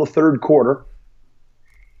middle of the third quarter.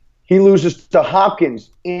 He loses to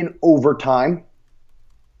Hopkins in overtime.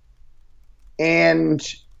 And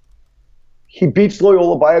he beats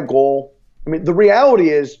Loyola by a goal. I mean, the reality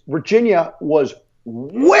is Virginia was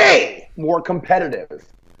way more competitive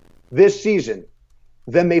this season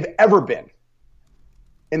than they've ever been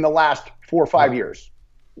in the last 4 or 5 years.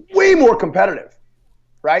 Way more competitive,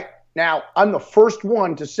 right? Now, I'm the first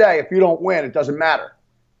one to say if you don't win, it doesn't matter.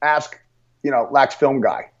 Ask, Lax Film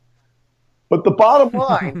Guy. But the bottom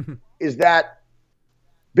line is that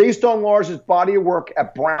based on Lars's body of work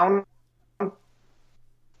at Brown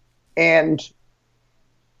and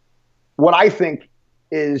what I think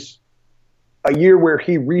is a year where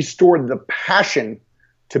he restored the passion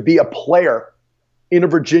to be a player in a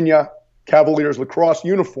Virginia Cavaliers lacrosse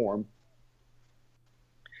uniform,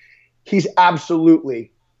 he's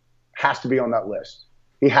absolutely has to be on that list.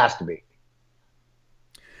 He has to be.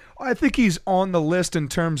 I think he's on the list in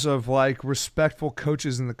terms of respectful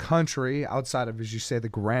coaches in the country, outside of, as you say, the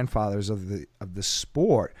grandfathers of the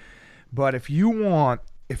sport. But if you're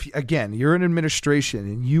in administration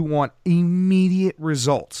and you want immediate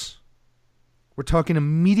results, we're talking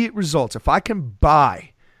immediate results. If I can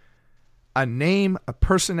buy a name, a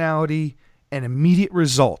personality, and immediate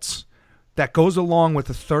results that goes along with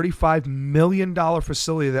the $35 million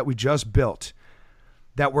facility that we just built,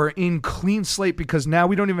 that we're in clean slate because now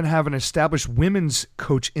we don't even have an established women's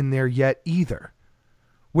coach in there yet either,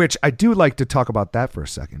 which I do like to talk about that for a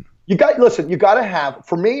second. You got to have,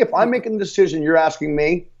 for me, if I'm making the decision you're asking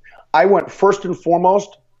me, I went first and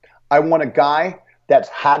foremost, I want a guy that's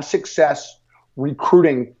had success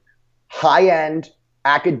recruiting high-end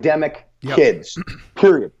academic kids,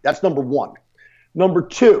 period. That's number one. Number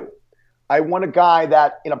two, I want a guy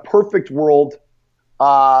that in a perfect world,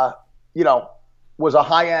 was a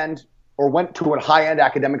high-end or went to a high-end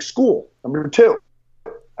academic school. Number two,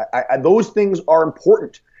 those things are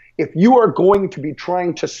important. If you are going to be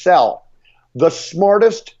trying to sell the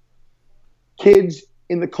smartest kids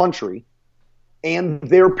in the country and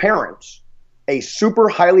their parents, a super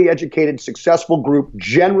highly educated, successful group,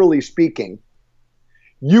 generally speaking,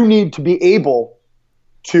 you need to be able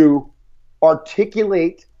to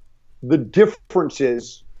articulate the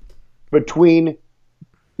differences between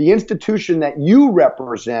the institution that you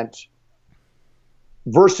represent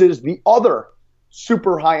versus the other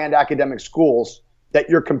super high-end academic schools that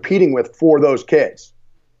you're competing with for those kids.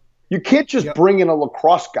 You can't just bring in a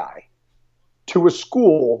lacrosse guy to a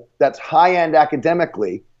school that's high-end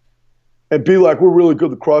academically and be like, we're a really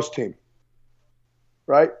good lacrosse team,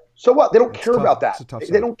 right? So what? They don't care about that.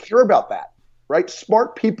 They don't care about that, right?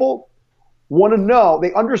 Smart people want to know,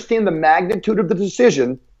 they understand the magnitude of the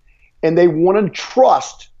decision, and they want to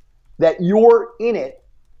trust that you're in it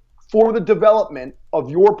for the development of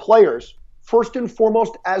your players, first and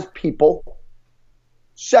foremost as people,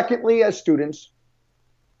 secondly as students,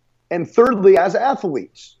 and thirdly as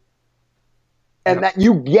athletes. And that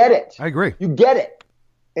you get it. I agree. You get it.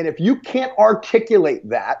 And if you can't articulate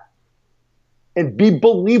that and be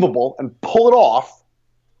believable and pull it off,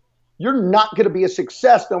 you're not going to be a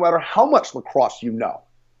success no matter how much lacrosse you know.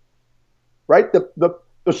 Right? The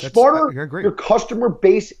smarter your customer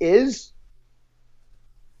base is,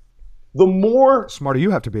 the more smarter you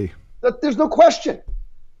have to be. There's no question.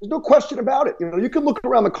 There's no question about it. You can look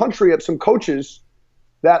around the country at some coaches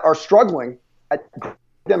that are struggling at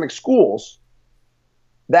academic schools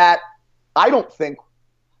that I don't think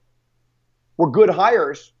were good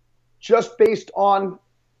hires just based on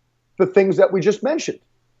the things that we just mentioned,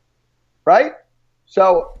 right?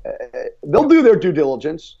 So they'll do their due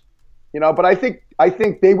diligence, but I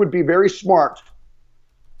think they would be very smart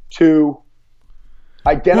to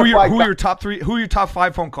identify. Who are your top three? Who are your top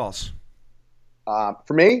 5 phone calls?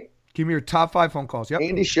 For me, give me your top 5 phone calls. Yep.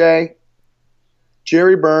 Andy Shea,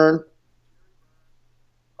 Jerry Byrne,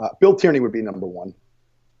 Bill Tierney would be number 1.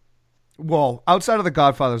 Well, outside of the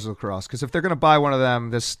Godfathers of lacrosse, because if they're going to buy one of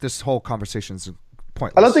them, this whole conversation is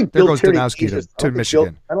pointless. I don't think there Bill goes Tierney Danowski ages. to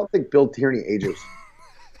Michigan. I don't think Bill Tierney ages.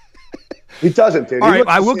 He doesn't, dude. All right,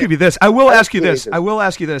 I will give you this. I will ask you this.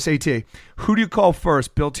 AT. Who do you call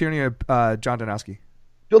first, Bill Tierney or John Danowski?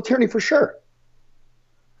 Bill Tierney for sure.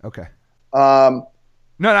 Okay. No,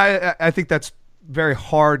 I think that's a very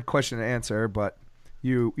hard question to answer, but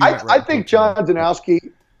you I think John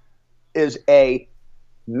Danowski is a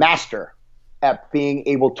master at being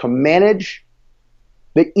able to manage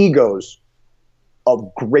the egos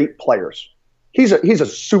of great players. He's a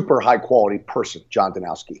super high quality person, John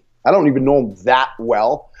Danowski. I don't even know him that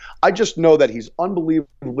well. I just know that he's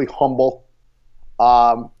unbelievably humble.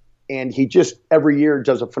 And he just every year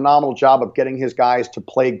does a phenomenal job of getting his guys to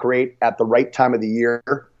play great at the right time of the year.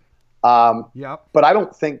 But I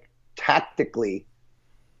don't think tactically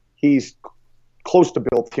he's close to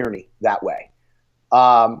Bill Tierney that way.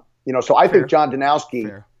 So I think John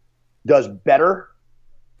Danowski does better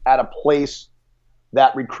at a place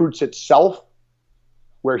that recruits itself,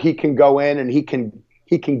 where he can go in and he can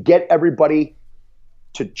get everybody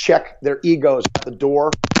to check their egos at the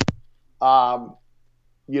door,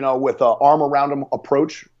 with an arm around them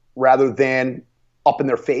approach rather than up in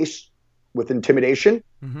their face with intimidation.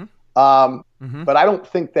 Mm-hmm. But I don't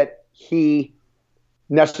think that he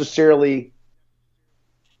necessarily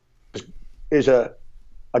is a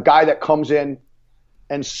guy that comes in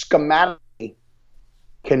and schematically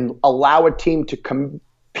can allow a team to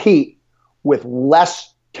compete with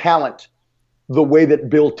less talent the way that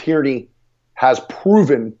Bill Tierney has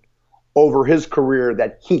proven over his career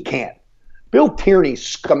that he can. Bill Tierney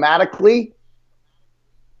schematically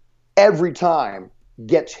every time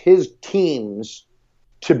gets his teams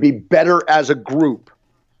to be better as a group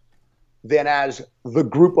than as the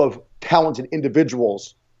group of talented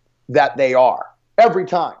individuals that they are every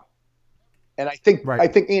time. And I think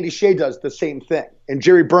Andy Shea does the same thing. And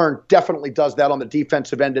Jerry Byrne definitely does that on the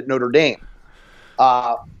defensive end at Notre Dame.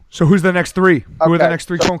 So who's the next 3? Who are the next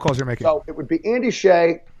 3 phone calls you're making? So it would be Andy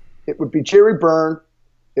Shea. It would be Jerry Byrne.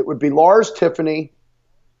 It would be Lars Tiffany.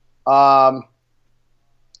 I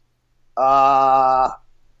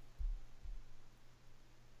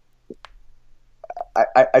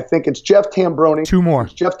think it's Jeff Tambroni. 2 more.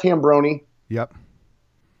 It's Jeff Tambroni. Yep.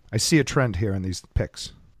 I see a trend here in these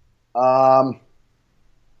picks. And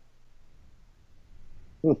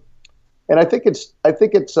I think it's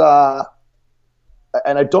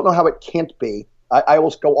and I don't know how it can't be. I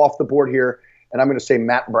will go off the board here, and I'm going to say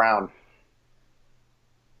Matt Brown.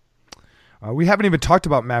 We haven't even talked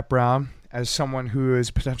about Matt Brown as someone who is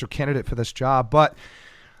a potential candidate for this job. But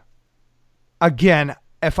again,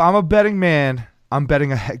 if I'm a betting man, I'm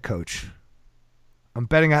betting a head coach. I'm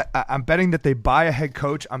betting that they buy a head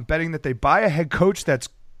coach. I'm betting that they buy a head coach that's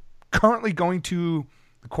currently going to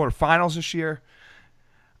the quarterfinals this year.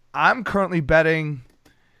 I'm currently betting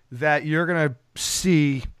that you're going to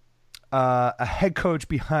see a head coach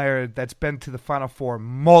be hired that's been to the Final Four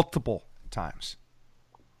multiple times?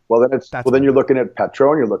 Well, then you're looking at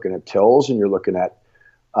Petro, and you're looking at Tills, and you're looking at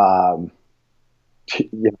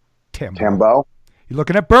Tambo. You're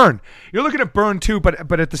looking at Byrne. You're looking at Byrne too,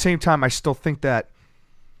 but at the same time, I still think that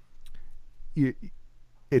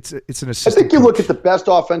it's an assistant. I think you coach. look at the best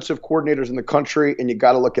offensive coordinators in the country, and you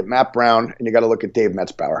got to look at Matt Brown, and you got to look at Dave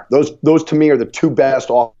Metzbauer. Those to me are the two best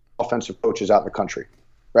offensive coaches out in the country,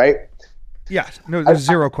 right? Yeah, no, there's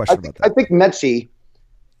zero question about that. I think Metzi.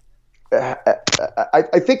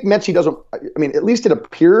 I think Metzi doesn't. I mean, at least it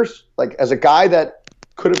appears like as a guy that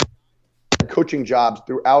could have had coaching jobs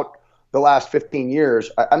throughout the last 15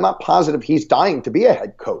 years. I'm not positive he's dying to be a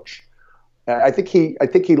head coach. I think he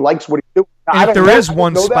likes what he's doing. If there is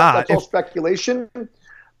one spot, that's all speculation.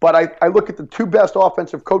 But I look at the two best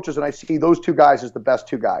offensive coaches, and I see those two guys as the best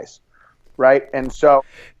two guys, right? And so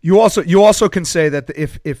you also can say that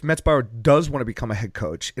if Metzbauer does want to become a head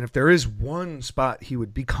coach, and if there is one spot he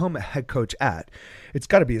would become a head coach at, it's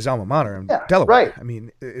got to be his alma mater in Delaware. Right. I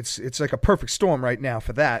mean, it's like a perfect storm right now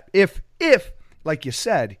for that. If like you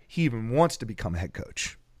said, he even wants to become a head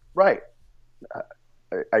coach. Right.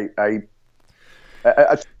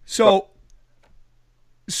 So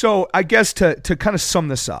I guess to kind of sum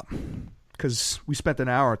this up, because we spent an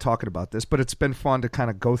hour talking about this, but it's been fun to kind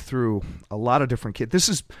of go through a lot of different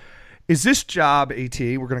kids. Is this job, AT,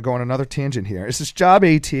 we're going to go on another tangent here. Is this job,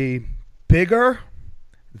 AT, bigger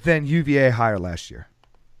than UVA hire last year?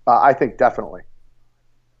 I think definitely.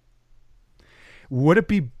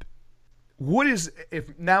 If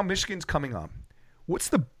now Michigan's coming on, what's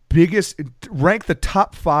the biggest, rank the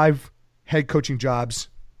top 5 head coaching jobs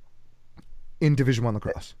in Division I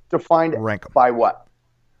lacrosse? Defined rank them. By what?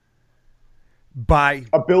 By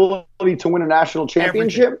ability to win a national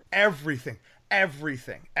championship? Everything.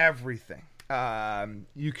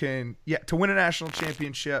 You can, to win a national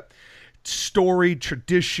championship, story,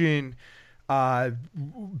 tradition,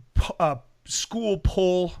 school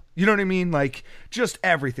pull, you know what I mean? Like just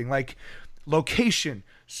everything, like location,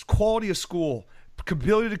 quality of school,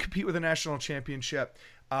 ability to compete with a national championship,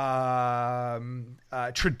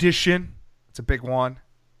 tradition. It's a big one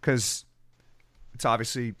because it's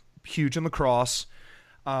obviously huge in lacrosse.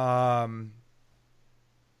 Rank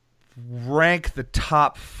the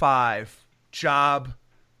top 5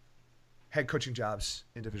 head coaching jobs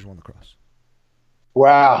in Division I lacrosse.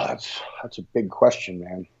 Wow, that's a big question,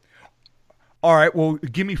 man. All right, well,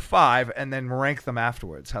 give me 5 and then rank them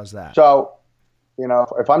afterwards. How's that? So,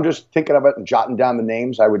 if I'm just thinking of it and jotting down the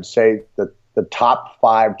names, I would say that the top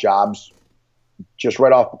 5 jobs, just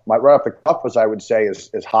right off the cuff, as I would say,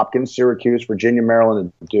 is Hopkins, Syracuse, Virginia,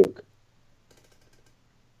 Maryland, and Duke.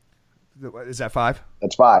 Is that 5?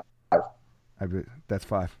 That's 5. That's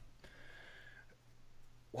 5.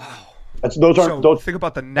 Wow. Those. Think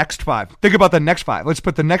about the next 5. Think about the next 5. Let's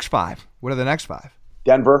put the next 5. What are the next 5?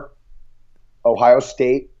 Denver, Ohio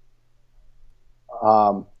State,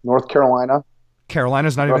 North Carolina.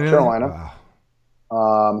 Carolina's not even in North Carolina.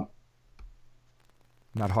 Wow.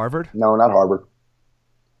 Not Harvard? No, not Harvard.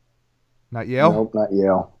 Not Yale? Nope, not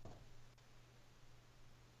Yale.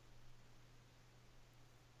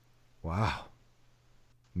 Wow.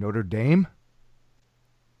 Notre Dame?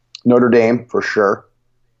 Notre Dame, for sure.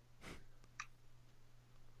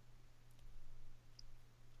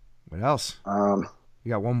 What else? You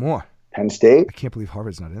got one more. Penn State. I can't believe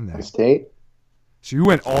Harvard's not in there. Penn State. So you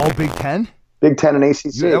went all Big Ten? Big Ten and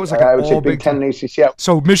ACC. That was like I would say all Big Ten and ACC.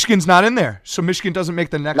 So Michigan's not in there. So Michigan doesn't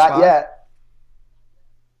make the next 5? Not yet.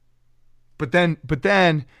 But then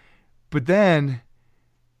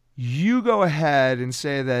you go ahead and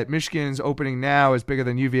say that Michigan's opening now is bigger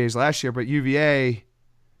than UVA's last year, but UVA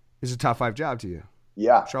is a top 5 job to you.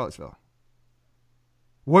 Yeah. Charlottesville.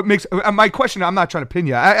 What makes my question? I'm not trying to pin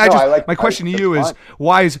you. My question to you is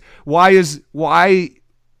why is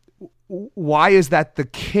that the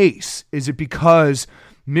case? Is it because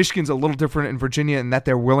Michigan's a little different in Virginia and that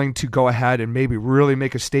they're willing to go ahead and maybe really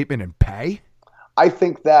make a statement and pay? I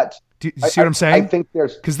think that. Do you see what I'm saying? I think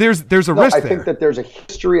there's a risk there. I think that there's a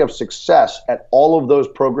history of success at all of those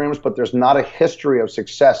programs, but there's not a history of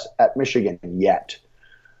success at Michigan yet.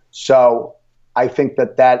 So I think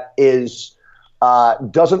that is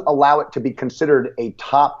doesn't allow it to be considered a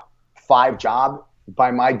top 5 job by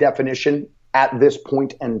my definition at this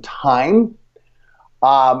point in time.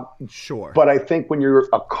 Sure. But I think when you're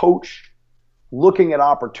a coach looking at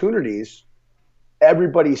opportunities,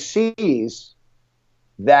 everybody sees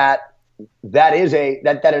that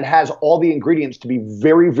it has all the ingredients to be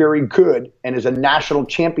very, very good and is a national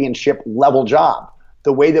championship level job.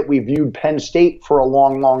 The way that we viewed Penn State for a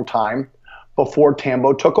long, long time before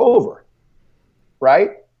Tambo took over.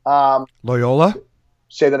 right? Loyola?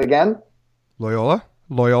 Say that again. Loyola?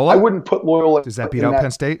 I wouldn't put Loyola. Does that beat out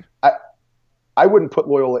Penn State? I wouldn't put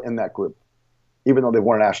Loyola in that group, even though they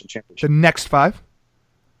won a national championship. The next 5?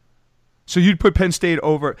 So you'd put Penn State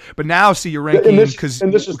over, but now see your ranking because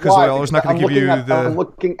Loyola's not going to give you the. I'm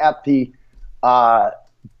looking at the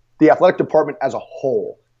athletic department as a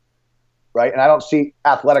whole, right? And I don't see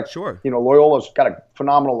athletic. Sure. Loyola's got a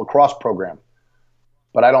phenomenal lacrosse program,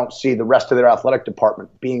 but I don't see the rest of their athletic department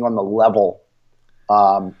being on the level.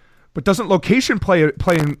 But doesn't location play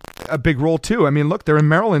a big role too? I mean, look, they're in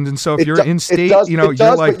Maryland, and so if you're in state, you're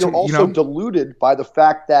like, but you're also diluted by the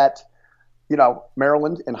fact that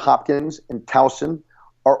Maryland and Hopkins and Towson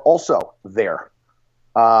are also there.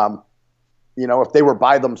 If they were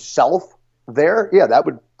by themselves there, yeah, that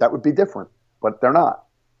would be different, but they're not.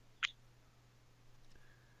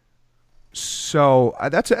 So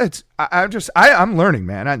I'm learning,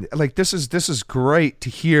 man. This is great to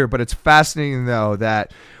hear, but it's fascinating though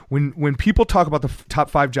that when people talk about the top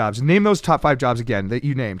 5 jobs, name those top 5 jobs again that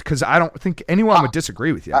you named, because I don't think anyone would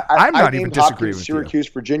disagree with you. I'm not even disagreeing with Syracuse,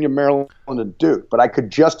 Virginia, Maryland, and Duke, but I could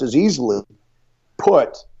just as easily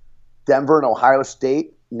put Denver and Ohio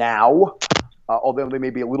State now, although they may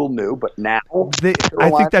be a little new, but now. I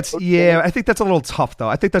think that's a little tough though.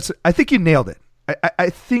 I think you nailed it. I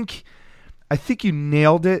think you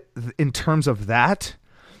nailed it in terms of that,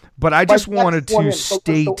 but I just wanted to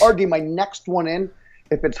state. So, Argy, my next one in,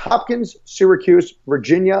 if it's Hopkins, Syracuse,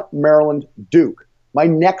 Virginia, Maryland, Duke, my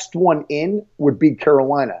next one in would be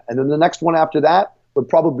Carolina. And then the next one after that would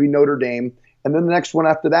probably be Notre Dame. And then the next one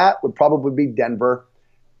after that would probably be Denver.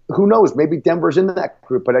 Who knows? Maybe Denver's in that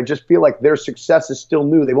group, but I just feel like their success is still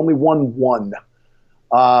new. They've only won 1.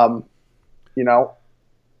 So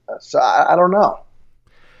I don't know.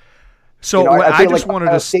 So what I just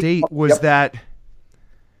wanted to state was that.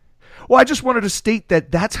 Well, I just wanted to state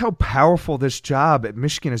that that's how powerful this job at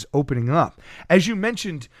Michigan is opening up. As you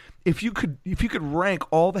mentioned, if you could rank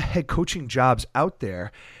all the head coaching jobs out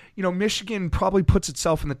there, Michigan probably puts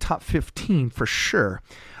itself in the top 15 for sure.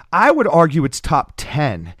 I would argue it's top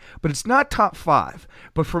 10, but it's not top 5.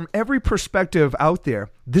 But from every perspective out there,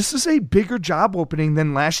 this is a bigger job opening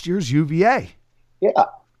than last year's UVA. Yeah.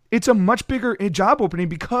 It's a much bigger job opening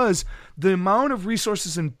because the amount of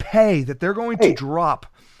resources and pay that they're going to drop.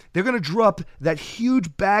 They're going to drop that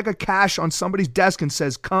huge bag of cash on somebody's desk and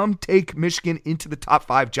says, come take Michigan into the top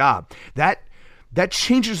 5 job. That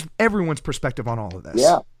changes everyone's perspective on all of this.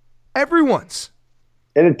 Yeah. Everyone's.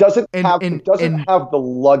 And it doesn't have the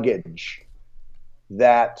luggage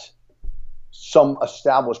that some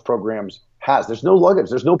established programs has. There's no luggage.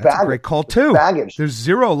 There's no baggage. That's a great call too. Baggage. There's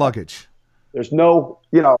zero luggage. There's no,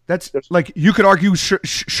 That's like you could argue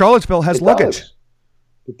Charlottesville has luggage.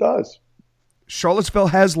 It does. Charlottesville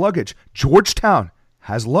has luggage. Georgetown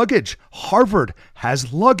has luggage. Harvard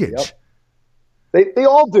has luggage. Yep. They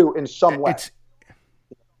all do in some way.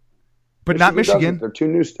 But not Michigan. They're too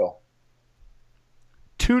new still.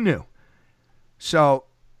 Too new. So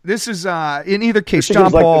this is in either case,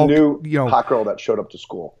 Michigan's John Paul, like the new hot girl that showed up to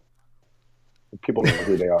school. People don't know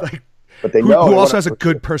who they are, but they know. Who also has a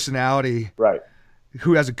good personality, right?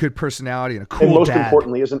 Who has a good personality and a cool and most dad.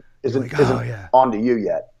 Importantly, isn't on to you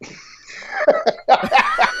yet.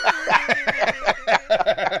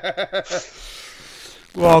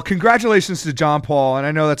 Well, congratulations to John Paul, and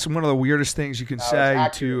I know that's one of the weirdest things you can say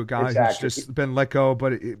to a guy who's just been let go,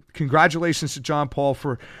 but congratulations to John Paul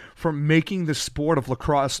for making the sport of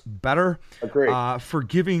lacrosse better. Agreed. For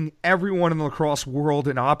giving everyone in the lacrosse world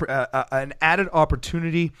an added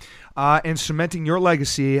opportunity and cementing your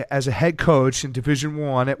legacy as a head coach in Division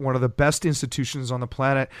I at one of the best institutions on the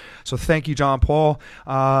planet. So thank you, John Paul,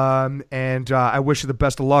 and I wish you the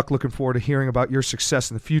best of luck. Looking forward to hearing about your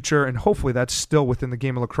success in the future, and hopefully that's still within the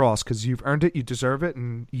game of lacrosse because you've earned it, you deserve it,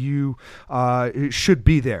 and you should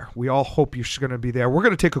be there. We all hope you're going to be there. We're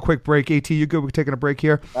going to take a quick break. AT, you good with taking a break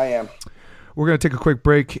here? I am. We're going to take a quick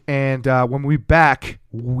break, and when we're back,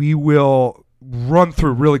 we will run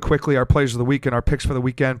through really quickly our plays of the week and our picks for the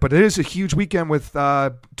weekend. But it is a huge weekend with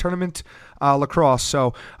tournament lacrosse,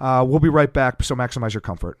 so we'll be right back, so maximize your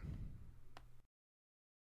comfort.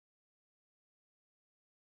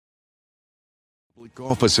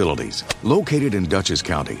 Golf facilities located in Dutchess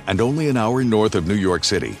County and only an hour north of New York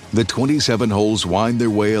City. The 27 holes wind their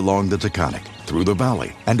way along the Taconic, through the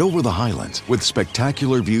valley, and over the highlands with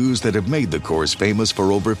spectacular views that have made the course famous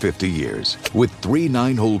for over 50 years. With 3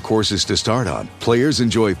 9-hole courses to start on, players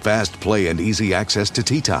enjoy fast play and easy access to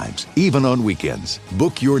tee times, even on weekends.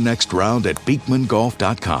 Book your next round at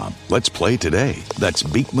BeekmanGolf.com. Let's play today. That's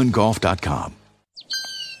BeekmanGolf.com.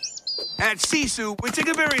 At Sisu, we take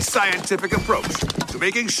a very scientific approach to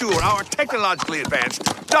making sure our technologically advanced,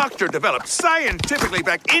 doctor-developed, scientifically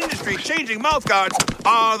backed, industry-changing mouthguards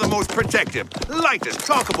are the most protective, lightest,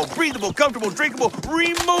 talkable, breathable, comfortable, drinkable,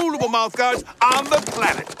 removable mouthguards on the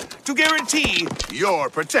planet to guarantee you're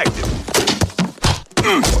protected.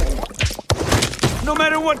 No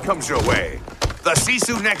matter what comes your way, the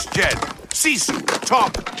Sisu Next Gen. Sisu.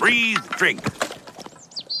 Talk, breathe, drink.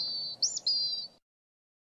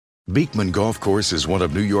 Beekman Golf Course is one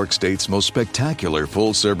of New York State's most spectacular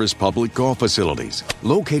full-service public golf facilities.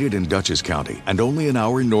 Located in Dutchess County and only an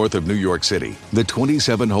hour north of New York City, the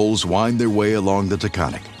 27 holes wind their way along the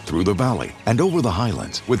Taconic, through the valley, and over the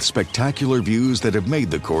highlands with spectacular views that have made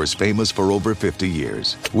the course famous for over 50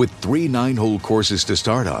 years. With 3 9-hole courses to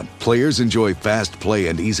start on, players enjoy fast play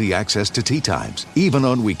and easy access to tee times, even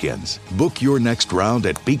on weekends. Book your next round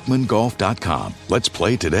at BeekmanGolf.com. Let's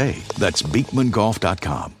play today. That's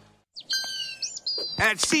BeekmanGolf.com.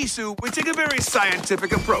 At Sisu, we take a very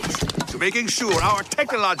scientific approach to making sure our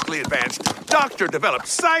technologically advanced, doctor-developed,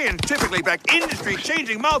 scientifically backed,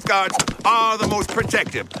 industry-changing mouthguards are the most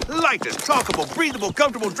protective, lightest, talkable, breathable,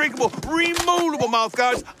 comfortable, drinkable, removable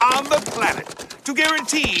mouthguards on the planet to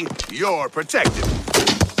guarantee you're protected.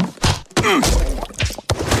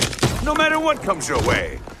 No matter what comes your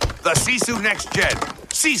way, the Sisu Next Gen.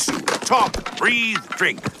 Sisu. Talk, breathe,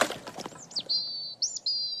 drink.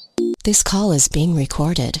 This call is being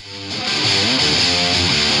recorded.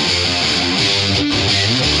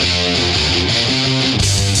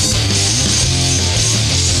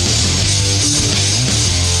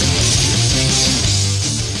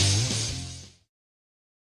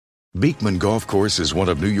 Beekman Golf Course is one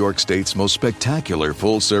of New York State's most spectacular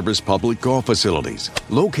full-service public golf facilities.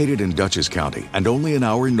 Located in Dutchess County and only an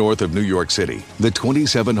hour north of New York City, the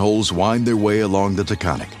 27 holes wind their way along the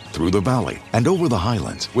Taconic, through the valley, and over the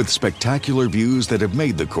highlands with spectacular views that have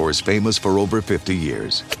made the course famous for over 50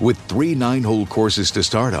 years. With 3 9-hole courses to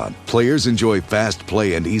start on, players enjoy fast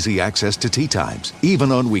play and easy access to tee times,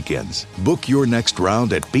 even on weekends. Book your next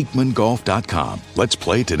round at BeekmanGolf.com. Let's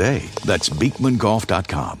play today. That's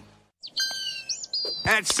BeekmanGolf.com.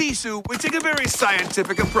 At Sisu, we take a very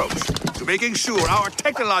scientific approach to making sure our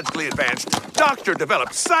technologically advanced,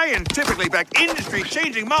 doctor-developed, scientifically backed,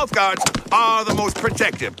 industry-changing mouthguards are the most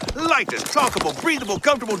protective, lightest, talkable, breathable,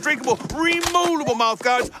 comfortable, drinkable, removable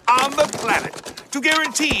mouthguards on the planet to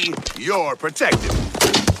guarantee you're protected.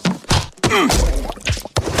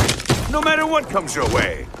 No matter what comes your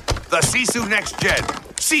way, the Sisu Next Gen.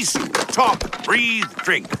 Sisu. Talk, breathe,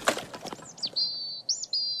 drink.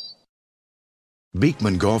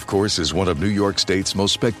 Beekman Golf Course is one of New York State's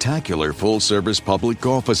most spectacular full-service public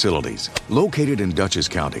golf facilities. Located in Dutchess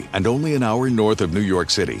County and only an hour north of New York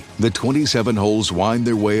City, the 27 holes wind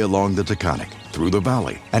their way along the Taconic, through the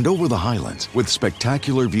valley, and over the highlands with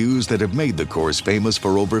spectacular views that have made the course famous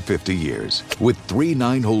for over 50 years. With 3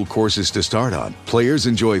 9-hole courses to start on, players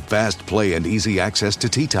enjoy fast play and easy access to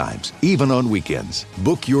tee times, even on weekends.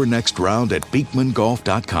 Book your next round at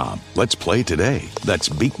BeekmanGolf.com. Let's play today. That's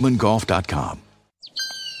BeekmanGolf.com.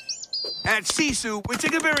 At Sisu, we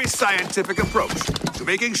take a very scientific approach to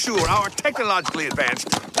making sure our technologically advanced,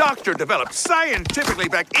 doctor-developed, scientifically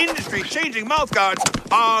backed, industry-changing mouthguards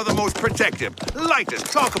are the most protective, lightest,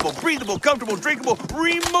 talkable, breathable, comfortable, drinkable,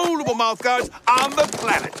 removable mouthguards on the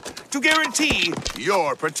planet to guarantee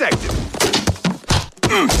you're protected.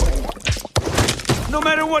 No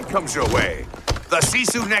matter what comes your way, the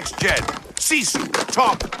Sisu Next Gen. Sisu.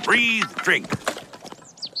 Talk, breathe, drink.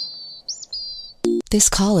 This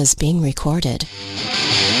call is being recorded.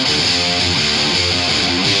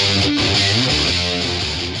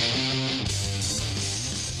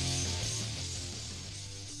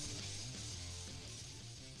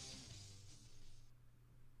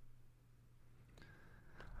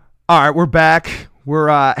 All right, we're back.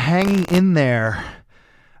 We're hanging in there.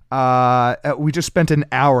 We just spent an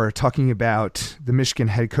hour talking about the Michigan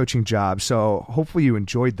head coaching job, so hopefully you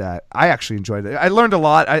enjoyed that. I actually enjoyed it. I learned a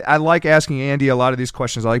lot. I like asking Andy a lot of these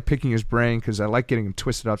questions. I like picking his brain because I like getting him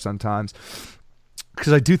twisted up sometimes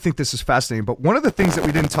because I do think this is fascinating. But one of the things that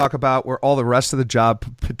we didn't talk about were all the rest of the job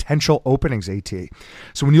potential openings, AT.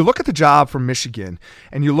 So when you look at the job from Michigan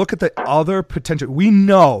and you look at the other potential, we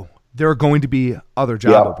know there are going to be other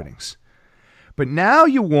job openings. But now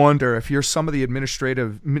you wonder if you're some of the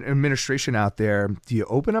administration out there, do you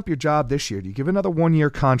open up your job this year? Do you give another 1-year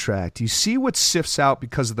contract? Do you see what sifts out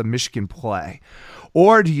because of the Michigan play?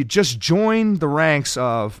 Or do you just join the ranks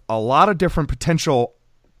of a lot of different potential,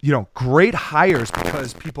 great hires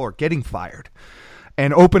because people are getting fired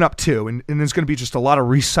and open up too? And there's going to be just a lot of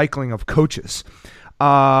recycling of coaches.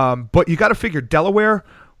 But you got to figure Delaware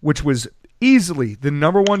which was easily the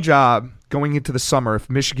number one job going into the summer if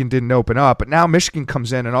Michigan didn't open up. But now Michigan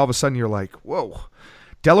comes in, and all of a sudden you're like, whoa,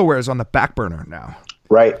 Delaware is on the back burner now.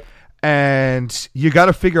 Right. And you got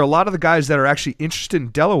to figure a lot of the guys that are actually interested in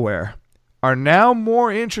Delaware are now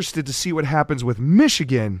more interested to see what happens with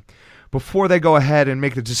Michigan before they go ahead and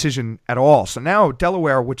make the decision at all. So now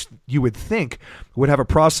Delaware, which you would think would have a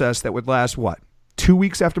process that would last, 2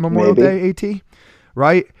 weeks after Memorial Day, AT?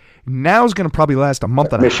 Right? Now is going to probably last a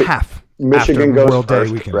month and a half. Michigan after goes Day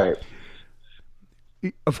first, weekend. right?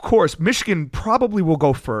 Of course, Michigan probably will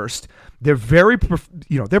go first. They're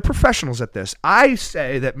they're professionals at this. I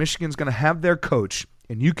say that Michigan's going to have their coach,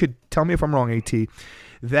 and you could tell me if I'm wrong, AT,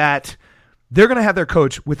 that they're going to have their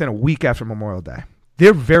coach within a week after Memorial Day.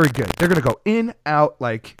 They're very good. They're going to go in, out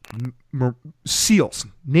like SEALs,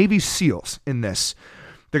 Navy SEALs in this.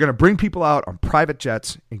 They're going to bring people out on private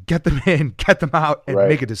jets and get them in, get them out, and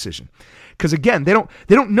make a decision. Because again, they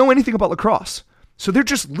don't know anything about lacrosse. So they're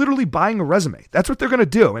just literally buying a resume. That's what they're going to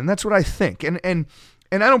do, and that's what I think. And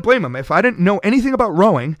I don't blame them. If I didn't know anything about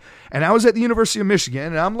rowing, and I was at the University of Michigan,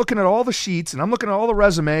 and I'm looking at all the sheets, and I'm looking at all the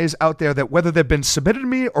resumes out there that whether they've been submitted to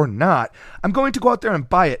me or not, I'm going to go out there and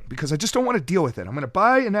buy it because I just don't want to deal with it. I'm going to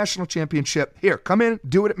buy a national championship. Here, come in,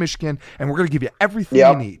 do it at Michigan, and we're going to give you everything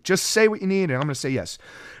you need. Just say what you need, and I'm going to say yes.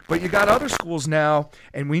 But you got other schools now,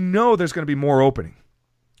 and we know there's going to be more opening.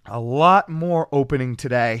 A lot more opening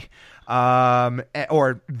today.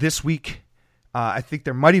 Or this week. I think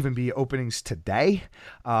there might even be openings today.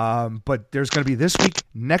 But there's going to be this week.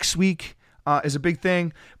 Next week is a big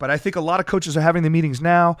thing. But I think a lot of coaches are having the meetings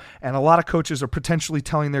now, and a lot of coaches are potentially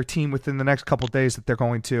telling their team within the next couple of days that they're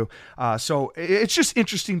going to. So it's just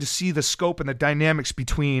interesting to see the scope and the dynamics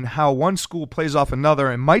between how one school plays off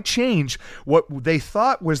another and might change what they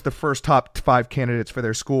thought was the first top 5 candidates for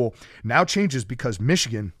their school. Now changes because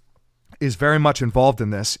Michigan is very much involved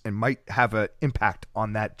in this and might have an impact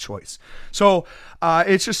on that choice. So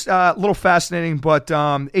it's just a little fascinating. But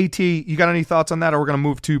AT, you got any thoughts on that, or we're going to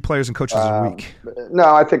move to players and coaches of the week?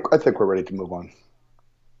 No, I think we're ready to move on.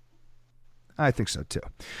 I think so too.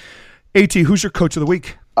 AT, who's your coach of the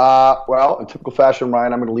week? Well, in typical fashion,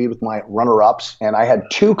 Ryan, I'm going to lead with my runner-ups, and I had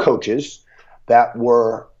 2 coaches that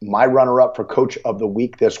were my runner-up for coach of the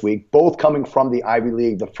week this week, both coming from the Ivy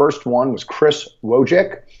League. The first one was Chris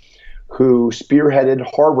Wojcik, who spearheaded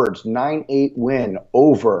Harvard's 9-8 win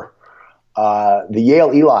over the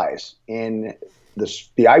Yale Elis in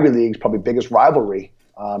the Ivy League's probably biggest rivalry.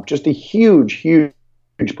 Just a huge, huge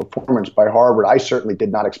performance by Harvard. I certainly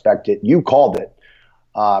did not expect it. You called it.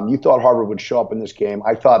 You thought Harvard would show up in this game.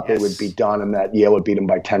 I thought they would be done and that Yale would beat them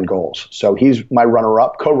by 10 goals. So he's my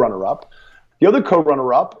runner-up, co-runner-up. The other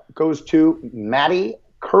co-runner-up goes to Matty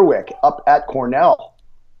Kerwick up at Cornell.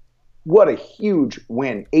 What a huge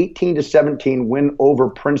win. 18-17 win over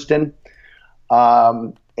Princeton.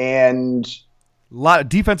 And a lot of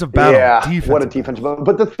defensive battle. Yeah, what a defensive battle.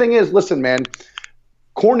 But the thing is, listen, man,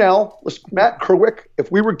 Cornell, Matt Kerwick,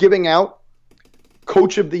 if we were giving out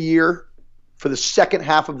coach of the year for the second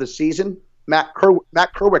half of the season, Matt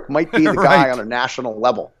Kerwick might be the guy on a national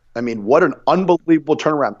level. I mean, what an unbelievable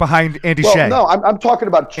turnaround. Behind Andy Shea. No, I'm talking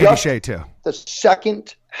about just Shea too. The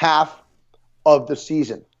second half of the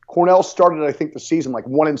season. Cornell started, I think, the season like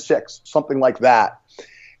 1-6, something like that,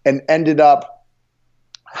 and ended up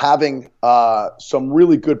having some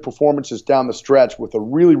really good performances down the stretch with a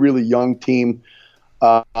really, really young team.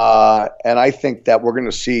 And I think that we're going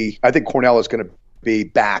to see – I think Cornell is going to be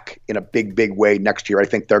back in a big, big way next year. I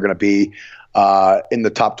think they're going to be in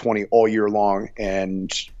the top 20 all year long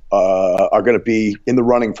and are going to be in the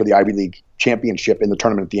running for the Ivy League championship in the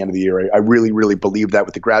tournament at the end of the year. I really, really believe that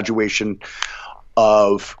with the graduation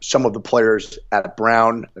of some of the players at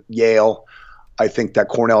Brown, Yale. I think that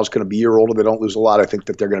Cornell is going to be a year older. They don't lose a lot. I think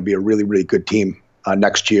that they're going to be a really, really good team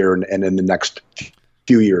next year and in the next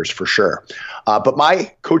few years for sure. But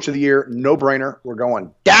my coach of the year, no brainer. We're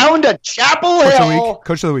going down to Chapel Hill.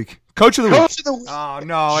 Coach of the week. Oh,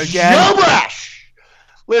 no, again. Joe Brash.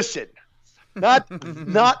 Listen, not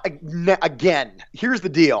again. Here's the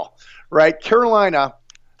deal, right? Carolina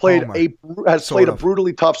has played a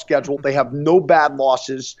brutally tough schedule. They have no bad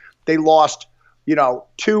losses. They lost,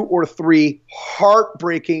 2 or 3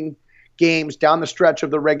 heartbreaking games down the stretch of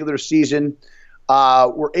the regular season.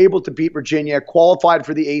 Were able to beat Virginia, qualified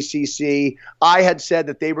for the ACC. I had said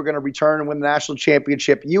that they were going to return and win the national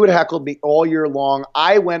championship. You had heckled me all year long.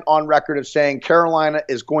 I went on record of saying Carolina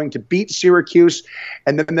is going to beat Syracuse,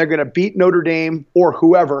 and then they're going to beat Notre Dame or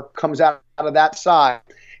whoever comes out of that side,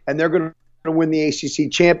 and they're going to win the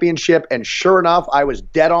ACC championship. And sure enough, I was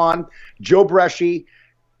dead on. Joe Bresci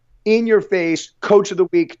in your face, coach of the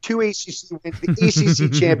week, 2 ACC wins, the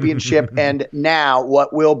ACC championship, and now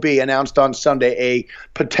what will be announced on Sunday, a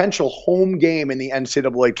potential home game in the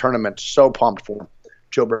NCAA tournament. So pumped for him,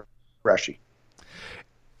 Joe Bresci.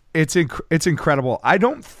 It's incredible. I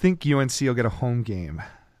don't think UNC will get a home game.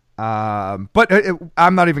 But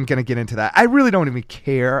I'm not even going to get into that. I really don't even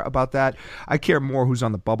care about that. I care more who's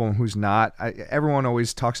on the bubble and who's not. Everyone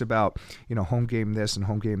always talks about, home game this and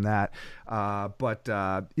home game that. But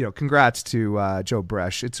congrats to Joe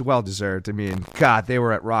Bresch. It's well deserved. I mean, God, they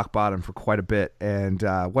were at rock bottom for quite a bit, and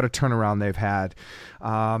what a turnaround they've had.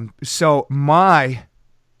 So my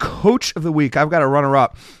coach of the week, I've got a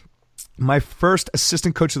runner-up. My first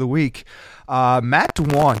assistant coach of the week, Matt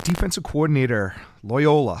Dwan, defensive coordinator,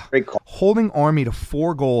 Loyola, holding Army to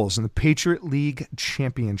 4 goals in the Patriot League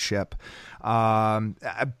Championship.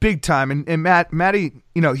 Big time. And Matty,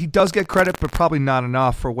 he does get credit, but probably not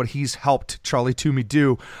enough for what he's helped Charlie Toomey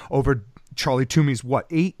do over Charlie Toomey's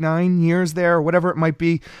 8-9 years there, or whatever it might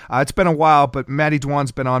be. It's been a while, but Matty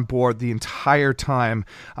Dwan's been on board the entire time,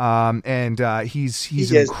 and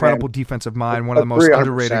he's an incredible defensive mind, one of the most 300%.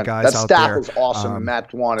 Underrated guys out there. That staff is awesome, and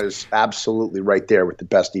Matt Dwan is absolutely right there with the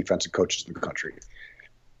best defensive coaches in the country.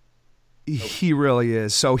 He really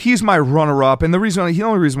is. So he's my runner-up, and the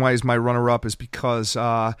only reason why he's my runner-up is because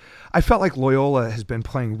I felt like Loyola has been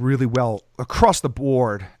playing really well across the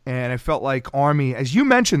board, and I felt like Army, as you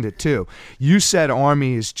mentioned it too, you said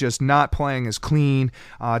Army is just not playing as clean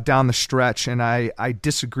down the stretch, and I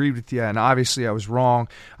disagreed with you, and obviously I was wrong,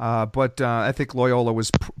 but I think Loyola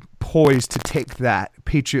was poised to take that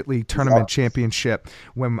Patriot League tournament championship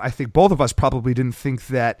when I think both of us probably didn't think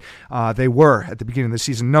that they were at the beginning of the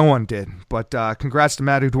season. No one did. But congrats to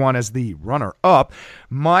Matty Dwan as the runner-up.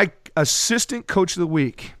 My assistant coach of the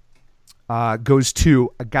week goes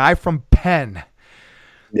to a guy from Penn.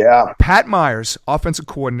 Yeah. Pat Myers, offensive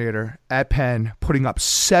coordinator at Penn, putting up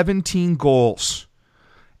 17 goals.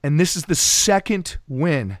 And this is the second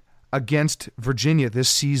win against Virginia this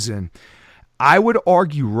season. I would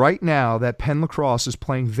argue right now that Penn lacrosse is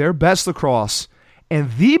playing their best lacrosse and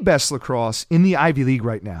the best lacrosse in the Ivy League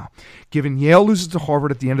right now. Given Yale loses to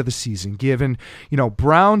Harvard at the end of the season, given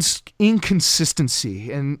Brown's inconsistency,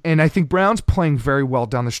 and I think Brown's playing very well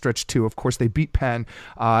down the stretch too. Of course, they beat Penn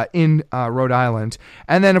in Rhode Island,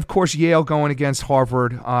 and then of course Yale going against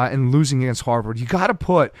Harvard and losing against Harvard. You got to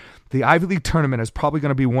put the Ivy League tournament as probably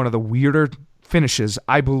going to be one of the weirder finishes,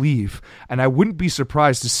 I believe, and I wouldn't be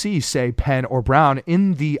surprised to see, say, Penn or Brown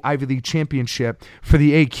in the Ivy League championship for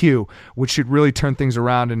the AQ, which should really turn things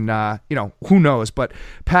around. And who knows? But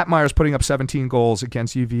Pat Myers putting up 17 goals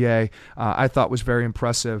against UVA, I thought was very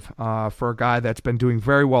impressive for a guy that's been doing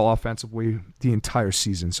very well offensively the entire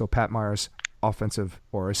season. So Pat Myers, offensive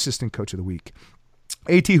or assistant coach of the week.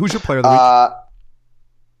 AT, who's your player of the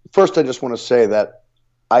week? First, I just want to say that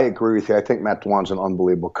I agree with you. I think Matt Dwan's an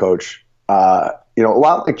unbelievable coach. A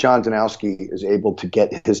lot like John Danowski is able to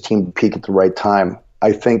get his team to peak at the right time.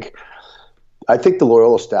 I think the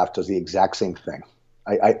Loyola staff does the exact same thing.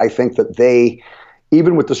 I think that they,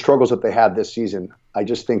 even with the struggles that they had this season, I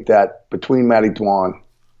just think that between Matty Dwan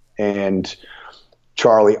and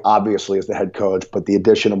Charlie, obviously as the head coach, but the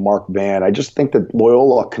addition of Mark Van, I just think that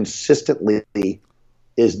Loyola consistently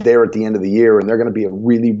is there at the end of the year, and they're going to be a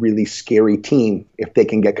really, really scary team if they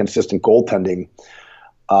can get consistent goaltending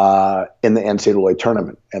in the NCAA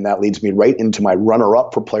tournament. And that leads me right into my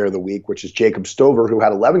runner-up for player of the week, which is Jacob Stover, who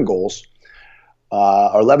had 11 goals,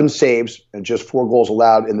 or 11 saves, and just 4 goals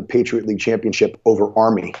allowed in the Patriot League Championship over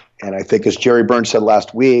Army. And I think, as Jerry Burns said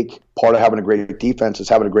last week, part of having a great defense is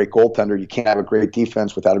having a great goaltender. You can't have a great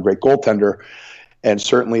defense without a great goaltender. And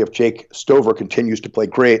certainly if Jake Stover continues to play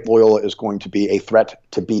great, Loyola is going to be a threat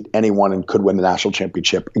to beat anyone and could win the national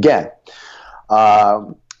championship again.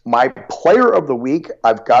 My player of the week,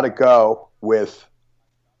 I've got to go with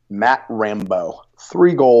Matt Rambo.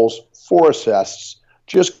 3 goals, 4 assists,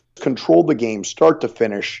 just controlled the game start to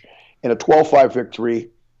finish in a 12-5 victory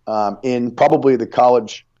in probably the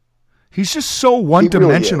college. He's just so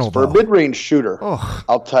one-dimensional, really for a mid-range shooter. Oh.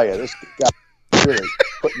 I'll tell you, this guy really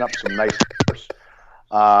putting up some nice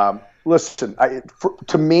numbers. Listen,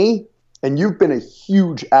 to me, and you've been a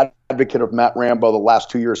huge advocate of Matt Rambo the last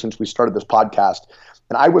 2 years since we started this podcast,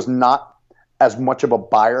 and I was not as much of a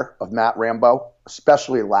buyer of Matt Rambo,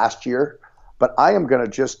 especially last year. But I am going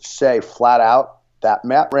to just say flat out that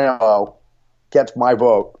Matt Rambo gets my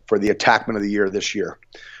vote for the Attackman of the Year this year.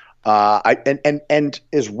 And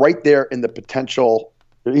is right there in the potential.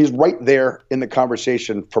 He's right there in the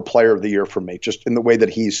conversation for Player of the Year for me, just in the way that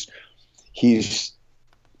he's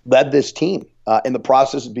led this team. In the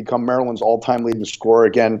process, has become Maryland's all-time leading scorer.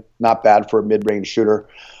 Again, not bad for a mid-range shooter.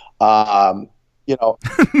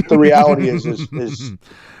 The reality is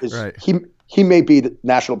Right. he may be the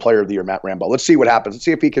National Player of the Year, Matt Rambo. Let's see what happens. Let's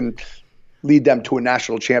see if he can lead them to a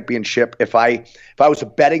national championship. If I was a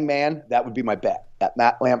betting man, that would be my bet.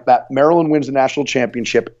 That Maryland wins the national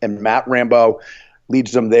championship and Matt Rambo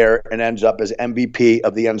leads them there and ends up as MVP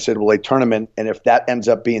of the NCAA tournament. And if that ends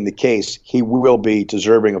up being the case, he will be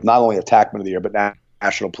deserving of not only Attackman of the Year, but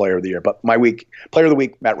National Player of the Year. But my player of the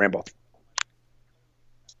week, Matt Rambo.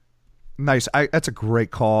 Nice. That's a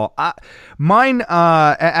great call. Mine,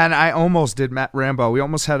 and I almost did Matt Rambo. We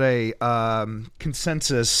almost had a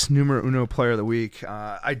consensus numero uno player of the week.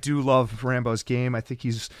 I do love Rambo's game. I think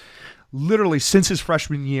he's literally, since his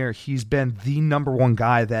freshman year, he's been the number one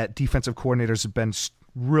guy that defensive coordinators have been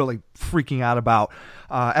really freaking out about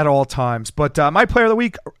at all times. But my player of the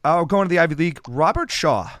week, going to the Ivy League, Robert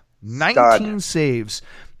Shaw, 19 saves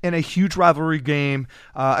in a huge rivalry game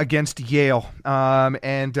against Yale.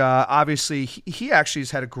 And obviously, he actually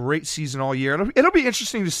has had a great season all year. It'll be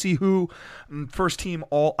interesting to see who first-team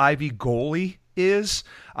All-Ivy goalie is.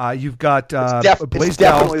 You've got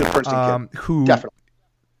Blaisdell, the Princeton kid. who... Definitely.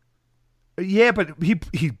 Yeah, but he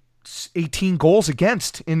 18 goals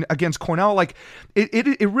against Cornell. Like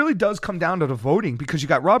it really does come down to the voting, because you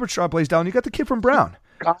got Robert Shaw, Blaisdell, and you got the kid from Brown,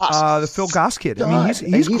 the Phil Goss kid. I mean,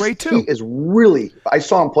 he's great too. He is really. I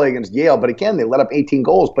saw him play against Yale, but again, they let up 18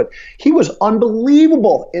 goals. But he was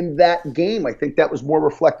unbelievable in that game. I think that was more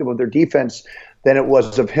reflective of their defense than it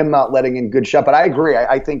was of him not letting in good shot. But I agree.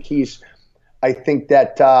 I think the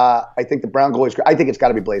Brown goalie is great. I think it's got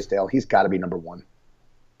to be Blaisdell. He's got to be number one.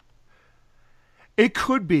 It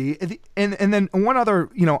could be, and then one other,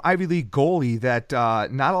 Ivy League goalie that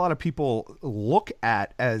not a lot of people look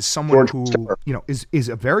at as someone who is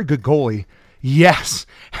a very good goalie. Yes,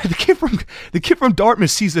 the kid from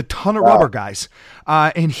Dartmouth sees a ton of rubber guys,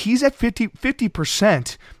 and he's at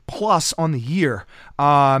 50% plus on the year,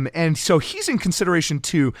 and so he's in consideration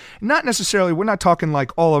too. Not necessarily, we're not talking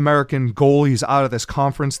like all-American goalies out of this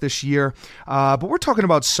conference this year, but we're talking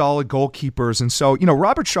about solid goalkeepers. And so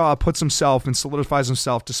Robert Shaw puts himself and solidifies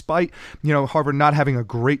himself, despite Harvard not having a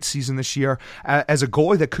great season this year, as a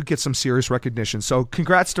goalie that could get some serious recognition. So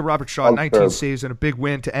congrats to Robert Shaw, 19 saves and a big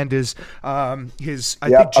win to end his junior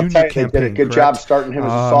campaign. They did a good job starting him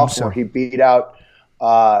as a sophomore. He beat out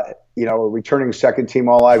a returning second-team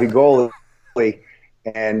All-Ivy goalie,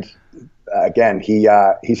 and again,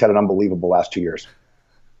 he's had an unbelievable last 2 years.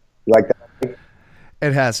 You like that?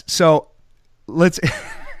 It has. So let's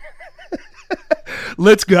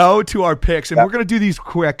go to our picks, and we're going to do these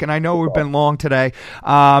quick. And I know we've been long today,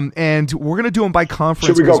 and we're going to do them by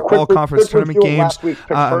conference. Should we go all conference tournament games? Last week's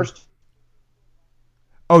pick first.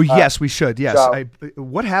 Oh yes, we should. Yes. So,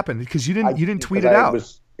 what happened? Because you didn't tweet it out. I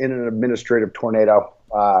was in an administrative tornado,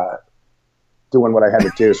 doing what I had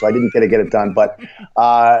to do, so I didn't get it done. But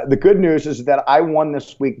the good news is that I won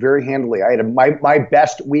this week very handily. I had my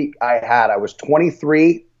best week I had. I was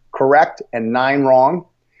 23 correct and 9 wrong.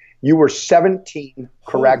 You were 17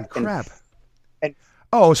 correct and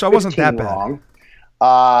so I wasn't that bad. Wrong.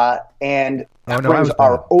 And that brings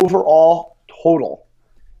our overall total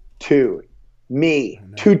to me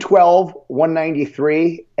 212,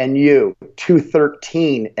 193, and you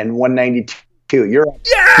 213 and 192. You're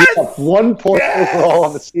up 1 point overall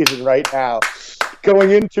on the season right now,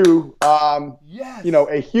 going into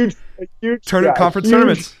a huge conference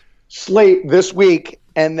tournaments slate this week,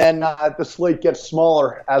 and then the slate gets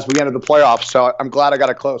smaller as we enter the playoffs. So I'm glad I got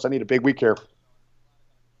it close. I need a big week here.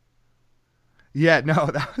 Yeah, no,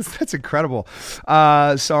 that's incredible. So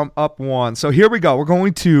I'm up 1. So here we go. We're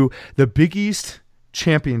going to the Big East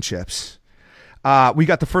Championships. We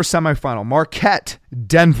got the first semifinal. Marquette,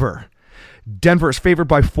 Denver. Denver is favored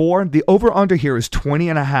by 4. The over-under here is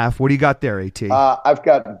 20.5. What do you got there, AT? I've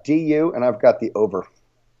got DU, and I've got the over.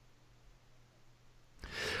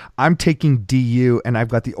 I'm taking DU, and I've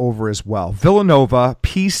got the over as well. Villanova,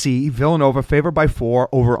 PC. Villanova favored by 4.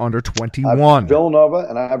 Over-under 21. Villanova,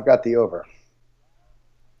 and I've got the over.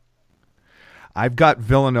 I've got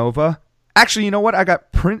Villanova. Actually, you know what? I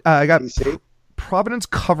got Providence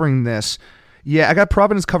covering this. Yeah, I got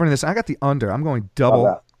Providence covering this. I got the under. I'm going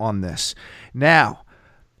double on this. Now,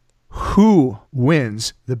 who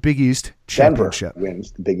wins the Big East Championship? Denver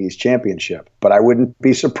wins the Big East Championship. But I wouldn't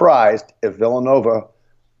be surprised if Villanova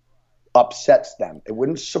upsets them. It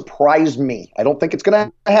wouldn't surprise me. I don't think it's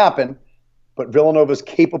going to happen, but Villanova's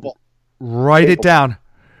capable. Write it down.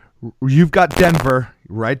 You've got Denver.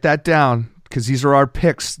 Write that down, because these are our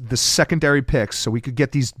picks, the secondary picks, so we could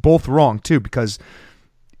get these both wrong too, because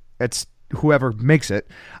it's whoever makes it.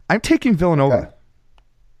 I'm taking Villanova. Okay.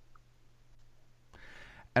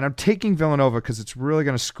 And I'm taking Villanova because it's really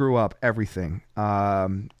going to screw up everything,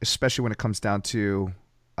 especially when it comes down to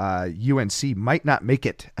UNC might not make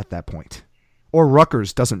it at that point. Or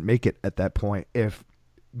Rutgers doesn't make it at that point if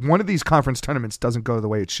one of these conference tournaments doesn't go the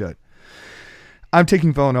way it should. I'm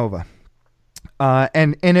taking Villanova.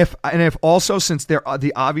 And if also, since they're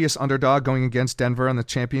the obvious underdog going against Denver in the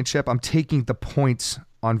championship, I'm taking the points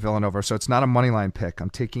on Villanova. So it's not a money line pick. I'm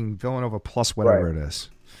taking Villanova plus whatever it is.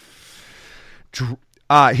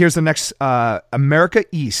 Here's the next America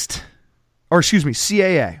East, or excuse me,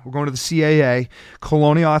 CAA. We're going to the CAA,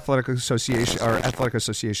 Colonial Athletic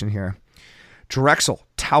Association here. Drexel,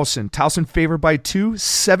 Towson. Towson favored by 2.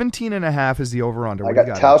 17.5 is the over-under. I got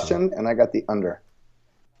Towson and I got the under.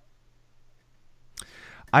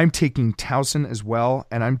 I'm taking Towson as well,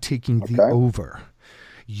 and I'm taking the over.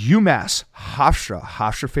 UMass, Hofstra.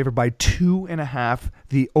 Hofstra favored by 2.5.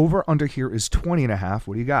 The over-under here is 20.5.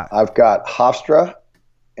 What do you got? I've got Hofstra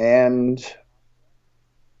and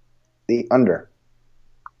the under.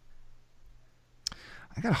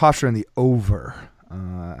 I got Hofstra and the over.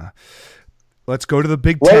 Let's go to the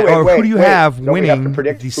Big Ten. Who do you have winning? We have to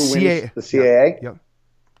predict who wins the CAA? Yep.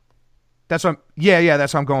 That's what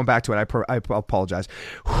that's why I'm going back to it. I apologize.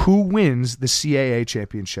 Who wins the CAA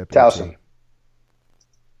championship? Towson.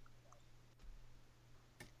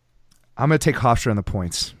 I'm going to take Hofstra in the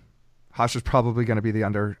points. Hofstra's probably going to be the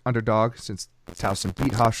underdog since Towson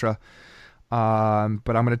beat Hofstra.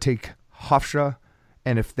 But I'm going to take Hofstra,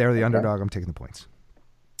 and if they're the underdog, I'm taking the points.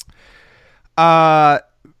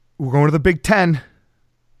 We're going to the Big Ten.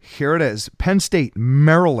 Here it is. Penn State,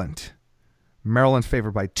 Maryland. Maryland's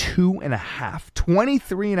favored by 2.5. 23.5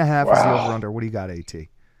 is the over-under. What do you got, AT?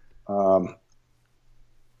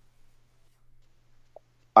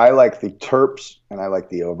 I like the Terps, and I like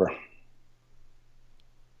the over.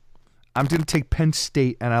 I'm going to take Penn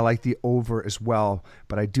State, and I like the over as well,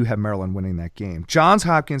 but I do have Maryland winning that game. Johns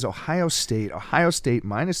Hopkins, Ohio State. Ohio State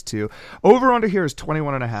 -2. Over-under here is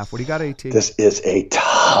 21.5. What do you got, AT? This is a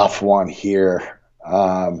tough one here.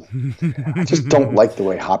 I just don't like the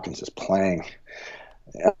way Hopkins is playing.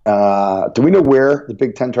 Do we know where the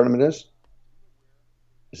Big Ten tournament is?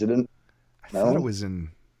 Is it in? I thought it was in.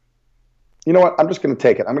 You know what? I'm just going to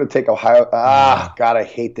take it. I'm going to take Ohio. God, I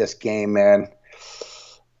hate this game, man.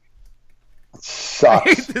 It sucks. I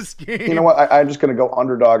hate this game. You know what? I'm just going to go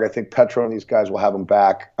underdog. I think Petro and these guys will have them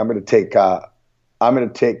back. I'm going to take. I'm going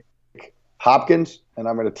to take Hopkins, and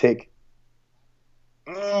I'm going to take.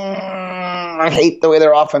 I hate the way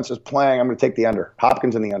their offense is playing. I'm going to take the under.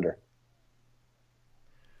 Hopkins in the under.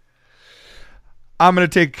 I'm going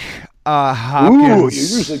to take Hopkins. Ooh, you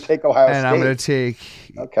usually take Ohio State. And I'm going to take.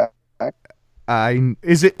 Okay.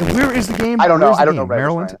 Is it? Where is the game? I don't know. I don't know.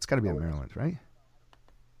 Maryland. It's got to be in Maryland, right?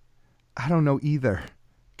 I don't know either.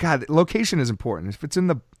 God, location is important. If it's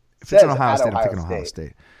in Ohio State, I'm taking Ohio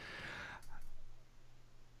State.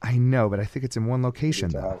 I know, but I think it's in one location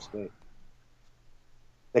though. Ohio State.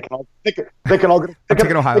 They can all. They can all. I'm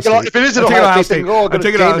taking Ohio State. If it is Ohio State, they can all go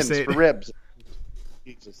to Ohio State for ribs.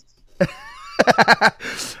 Jesus.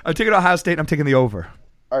 I'm taking Ohio State. And I'm taking the over.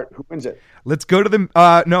 All right, who wins it? Let's go to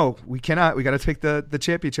the. No, we cannot. We got to take the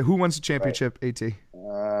championship. Who wins the championship? Right. AT.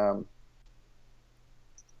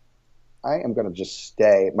 I am going to just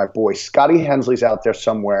stay. My boy Scotty Hensley's out there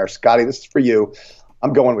somewhere. Scotty, this is for you.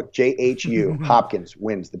 I'm going with JHU. Hopkins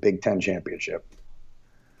wins the Big Ten championship.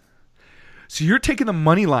 So you're taking the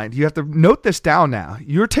money line. You have to note this down now.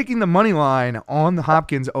 You're taking the money line on the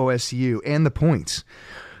Hopkins OSU and the points.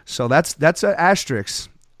 So that's an asterisk.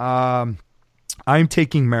 I'm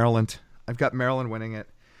taking Maryland. I've got Maryland winning it.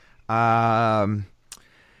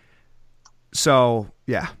 So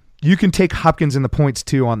yeah, you can take Hopkins in the points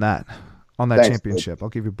too on that Thanks, championship. Dude. I'll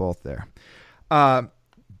give you both there.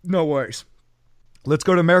 No worries. Let's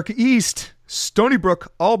go to America East. Stony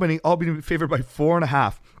Brook, Albany. Albany favored by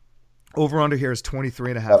 4.5. Over under here is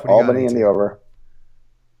 23.5. Albany in the over.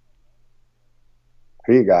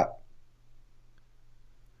 Who you got?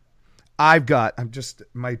 My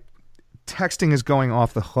texting is going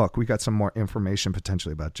off the hook. We got some more information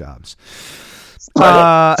potentially about jobs.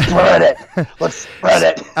 Spread it. Let's spread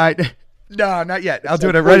it. No, not yet. I'll do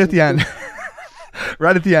it right at the end.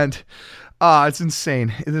 Right at the end. It's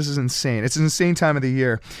insane. This is insane. It's an insane time of the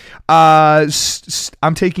year. I'm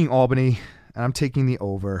taking Albany, and I'm taking the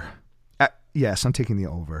over. Yes, I'm taking the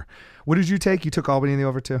over. What did you take? You took Albany in the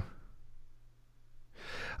over too?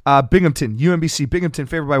 Binghamton, UMBC. Binghamton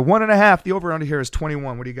favored by 1.5. The over under here is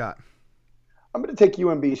 21. What do you got? I'm going to take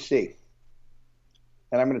UMBC,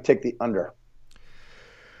 and I'm going to take the under.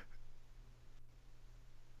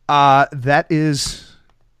 That's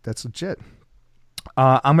legit.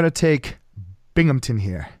 I'm going to take Binghamton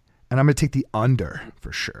here, and I'm going to take the under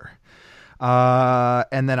for sure.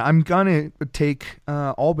 And then I'm going to take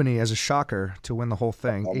Albany as a shocker to win the whole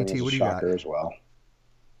thing. Albany AT, what do you shocker got? As well.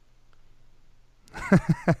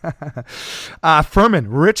 Furman,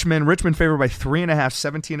 Richmond favored by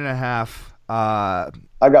 3.5, 17.5. I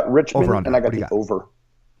got Richmond over, under. and I got the over.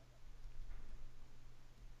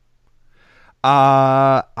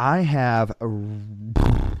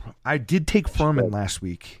 I did take Furman last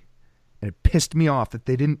week, and it pissed me off that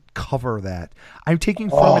they didn't cover that. I'm taking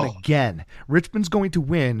Furman again. Richmond's going to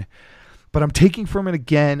win, but I'm taking Furman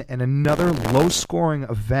again and another low-scoring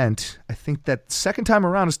event. I think that second time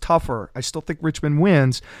around is tougher. I still think Richmond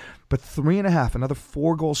wins, but 3.5, another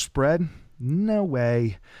 4-goal spread? No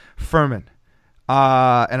way. Furman.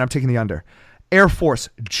 And I'm taking the under. Air Force,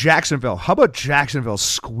 Jacksonville. How about Jacksonville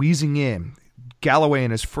squeezing in? Galloway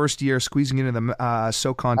in his first year squeezing into the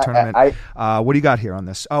SoCon tournament. What do you got here on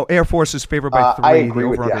this? Oh, Air Force is favored by 3. I agree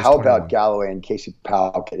with you. How about Galloway and Casey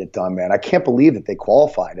Powell get it done, man? I can't believe that they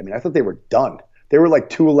qualified. I mean, I thought they were done. They were like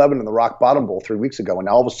 2-11 in the Rock Bottom Bowl 3 weeks ago, and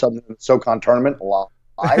now all of a sudden in the SoCon tournament, live.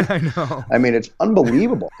 I know. I mean, it's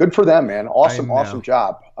unbelievable. Good for them, man. Awesome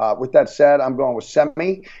job. With that said, I'm going with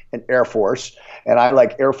Semi and Air Force, and I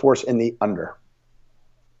like Air Force in the under.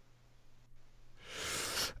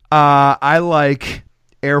 I like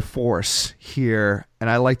Air Force here, and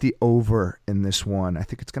I like the over in this one. I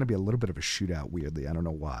think it's going to be a little bit of a shootout, weirdly. I don't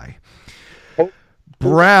know why.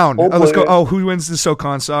 Brown. Let's go. Oh, who wins the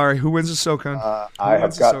SoCon? Sorry. Who wins the SoCon? I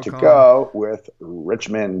have got to go with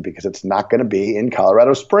Richmond because it's not going to be in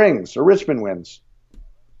Colorado Springs. So Richmond wins.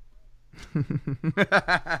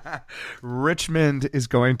 Richmond is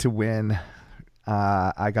going to win.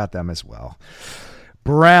 I got them as well.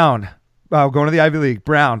 Brown. Going to the Ivy League.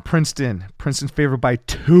 Brown, Princeton. Princeton's favored by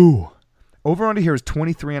 2. Over under here is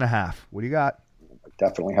 23.5. What do you got? I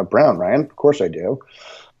definitely have Brown, Ryan. Of course I do.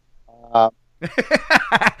 Do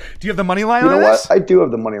you have the money line on this? You know what? I do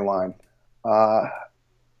have the money line.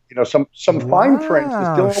 Some fine print is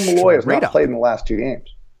Dylan Malloy has not played in the last 2 games.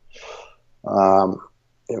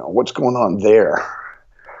 What's going on there?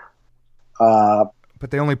 But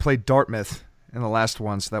they only played Dartmouth in the last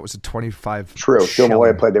one, so that was a 25. True. Dylan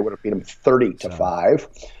Malloy played. They would have beat him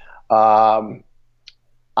 30-5.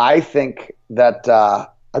 I think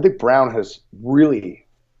Brown has really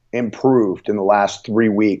improved in the last 3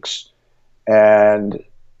 weeks. And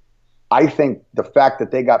I think the fact that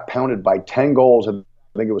they got pounded by 10 goals, and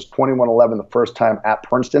I think it was 21-11 the first time at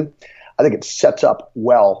Princeton, I think it sets up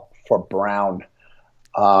well for Brown.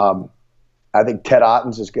 I think Ted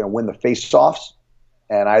Ottens is going to win the face-offs,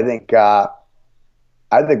 and I think whether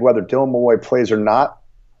Dylan Malloy plays or not,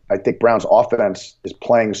 I think Brown's offense is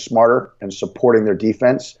playing smarter and supporting their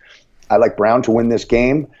defense. I like Brown to win this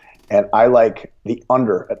game, and I like the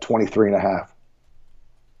under at 23.5.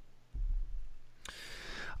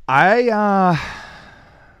 I'm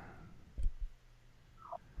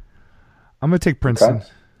going to take Princeton. Okay.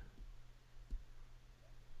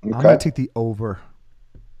 I'm going to take the over.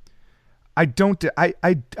 I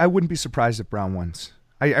wouldn't be surprised if Brown wins.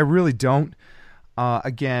 I really don't.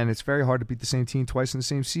 Again, it's very hard to beat the same team twice in the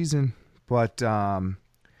same season, but wow,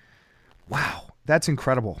 that's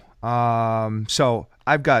incredible. So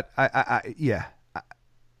I've got, I'm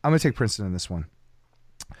going to take Princeton in this one.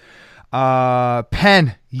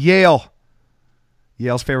 Penn, Yale.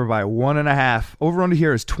 Yale's favored by 1.5. Over under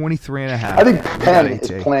here is 23.5. I think Penn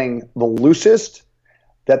is playing the loosest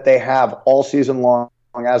that they have all season long,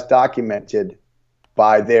 as documented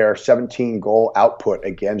by their 17-goal output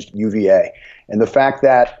against UVA. And the fact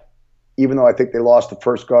that even though I think they lost the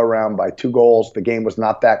first go-around by 2 goals, the game was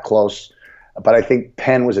not that close. But I think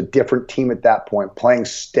Penn was a different team at that point, playing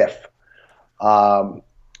stiff. And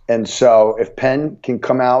so if Penn can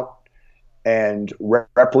come out and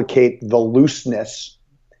replicate the looseness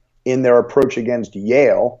in their approach against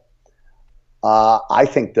Yale, I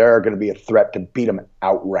think they're going to be a threat to beat them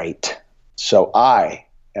outright. So I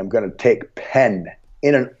am going to take Penn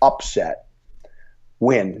in an upset,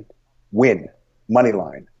 win, money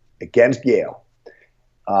line against Yale.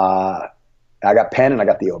 I got Penn and I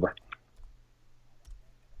got the over.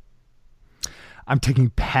 I'm taking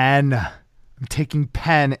Penn.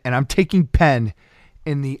 And I'm taking Penn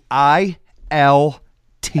in the ILT.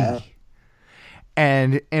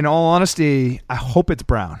 And in all honesty, I hope it's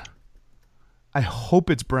Brown.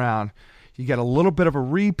 You get a little bit of a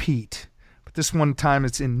repeat, but this one time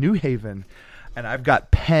it's in New Haven, and I've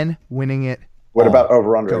got Penn winning it. What about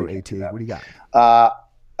over under? Go AT. What do you got?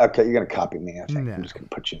 Okay, you're going to copy me. I think No. I'm just going to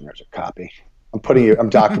put you in there as a copy. I'm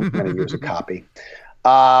documenting you as a copy.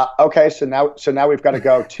 Okay, so now we've got to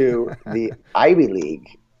go to the Ivy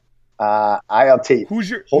League. ILT. Who's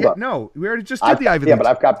your? Hold yeah, up. No, we already just did the Ivy League. Yeah, but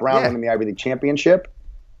I've got Brown Yeah. winning the Ivy League championship,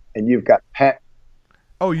 and you've got Penn.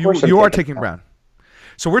 Oh, Of course I'm you are taking taking Brown.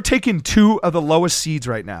 So we're taking 2 of the lowest seeds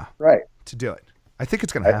right now Right. to do it. I think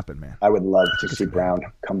it's going to happen, man. I would love to see Brown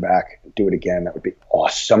come back and do it again. That would be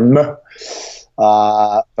awesome. But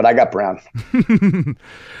I got Brown.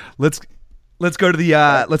 Let's go to the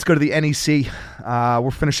NEC.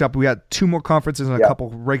 We'll finish up. We got 2 more conferences and a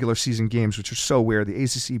couple regular season games, which are so weird. The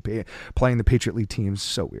ACC playing the Patriot League teams,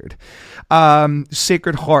 so weird.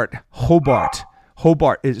 Sacred Heart, Hobart.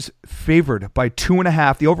 Hobart is favored by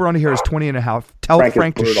 2.5. The over-under here is 20.5. Tell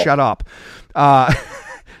Frank to shut up.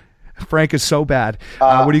 Frank is so bad.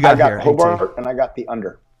 What do you got here? I got Hobart and I got the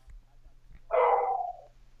under.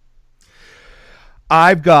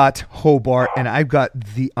 I've got Hobart and I've got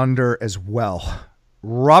the under as well.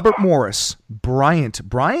 Robert Morris, Bryant.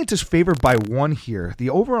 Bryant is favored by 1 here. The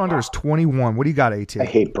over-under is 21. What do you got, AT? I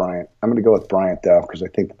hate Bryant. I'm going to go with Bryant, though, because I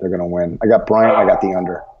think that they're going to win. I got Bryant. I got the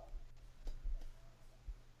under.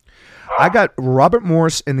 I got Robert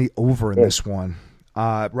Morris in the over in this one.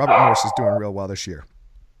 Robert Morris is doing real well this year.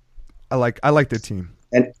 I like their team.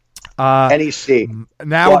 And NEC.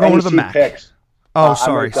 Now we're going to the MAC. Picks. Oh,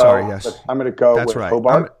 sorry. Yes, I'm going to go That's with right.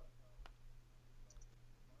 Hobart.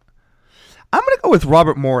 I'm going to go with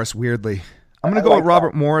Robert Morris, weirdly. I'm going to go with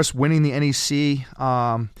Robert Morris winning the NEC.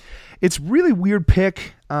 It's really weird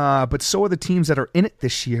pick, but so are the teams that are in it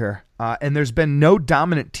this year. And there's been no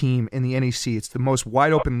dominant team in the NEC. It's the most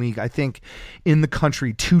wide-open league, I think, in the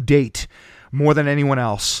country to date, more than anyone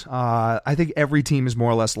else. I think every team is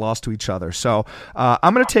more or less lost to each other. So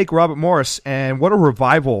I'm going to take Robert Morris, and what a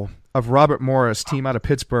revival of Robert Morris, team out of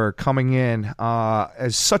Pittsburgh, coming in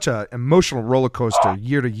as such an emotional roller coaster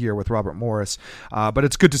year to year with Robert Morris. But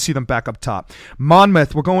it's good to see them back up top.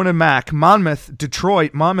 Monmouth, we're going to MAC. Monmouth,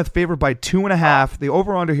 Detroit. Monmouth favored by 2.5. The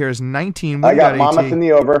over-under here is 19. I got Monmouth in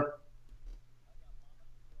the over.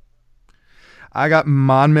 I got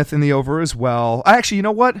Monmouth in the over as well. Actually, you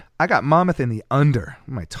know what? I got Monmouth in the under.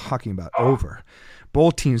 What am I talking about? Over.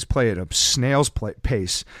 Both teams play at a snail's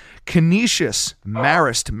pace. Canisius,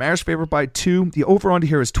 Marist. Marist favored by 2. The over-under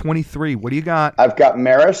here is 23. What do you got? I've got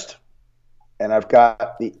Marist, and I've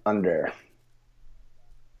got the under.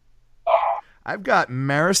 I've got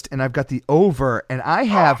Marist, and I've got the over, and I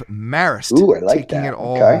have Marist taking it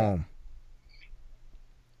all home.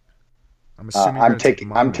 I'm assuming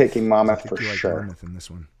I'm taking Monmouth for sure. Monmouth in this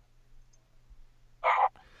one.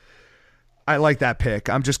 I like that pick.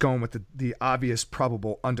 I'm just going with the obvious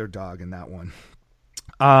probable underdog in that one.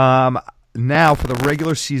 Now for the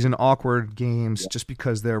regular season awkward games, just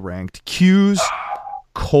because they're ranked. Q's,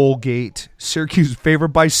 Colgate. Syracuse favored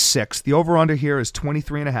by 6. The over-under here is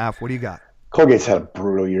 23.5. What do you got? Colgate's had a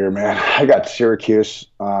brutal year, man. I got Syracuse.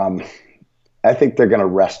 I think they're going to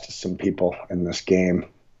rest some people in this game.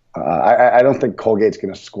 I don't think Colgate's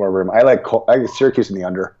going to score very much. I like Syracuse in the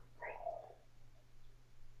under.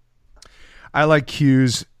 I like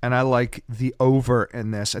Q's, and I like the over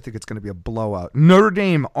in this. I think it's going to be a blowout. Notre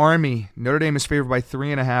Dame, Army. Notre Dame is favored by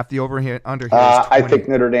 3.5. The over here, under here is 20. I think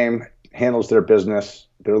Notre Dame handles their business.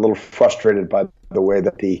 They're a little frustrated by the way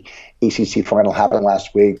that the ACC final happened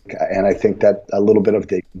last week, and I think that a little bit of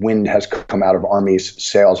the wind has come out of Army's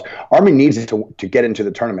sails. Army needs to get into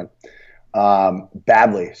the tournament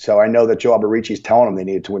badly. So I know that Joe Alberici's telling them they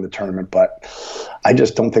needed to win the tournament, but I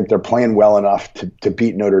just don't think they're playing well enough to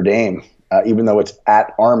beat Notre Dame. Even though it's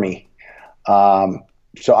at Army. So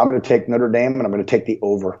I'm going to take Notre Dame, and I'm going to take the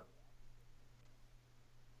over.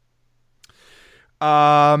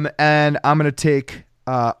 And I'm going to take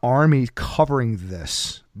Army covering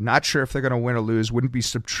this. Not sure if they're going to win or lose. Wouldn't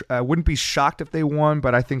be shocked if they won,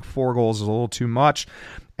 but I think 4 goals is a little too much.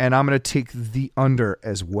 And I'm going to take the under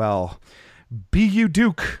as well. BU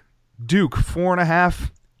Duke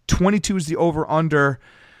 4.5. 22 is the over-under.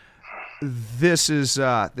 This is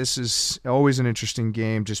always an interesting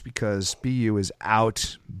game just because BU is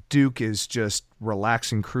out. Duke is just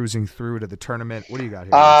relaxing, cruising through to the tournament. What do you got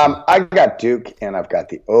here? I got Duke, and I've got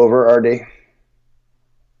the over, RD.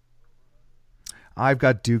 I've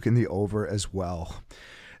got Duke in the over as well.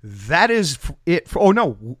 That is it.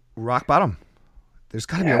 Rock bottom. There's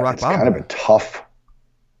got to be a rock bottom. It's kind of a tough.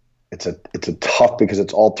 It's a tough because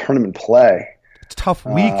it's all tournament play. It's a tough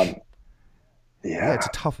week. Yeah, it's a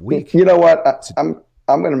tough week. You know what? I'm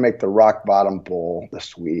going to make the Rock Bottom Bowl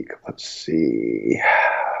this week. Let's see.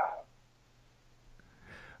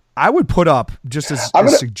 I would put up just as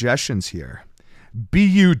suggestions here.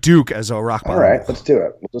 BU Duke as a Rock Bottom. All right, Bowl. let's do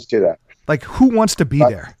it. Let's do that. Like, who wants to be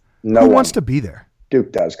there? No who one wants to be there?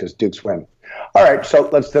 Duke does because Duke's win. All right, so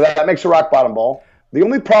let's do that. That makes a Rock Bottom Bowl. The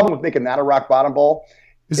only problem with making that a Rock Bottom Bowl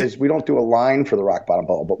is we don't do a line for the Rock Bottom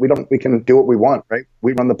Bowl, but we can do what we want, right?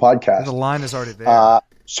 We run the podcast. The line is already there.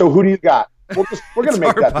 So who do you got? We're going to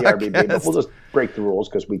make that podcast. the RBB, but we'll just break the rules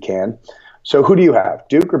because we can. So who do you have,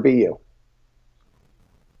 Duke or BU?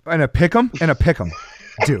 And a pick 'em,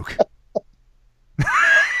 Duke.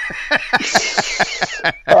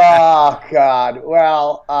 Oh, God.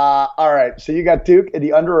 Well, all right. So you got Duke in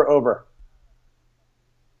the under or over?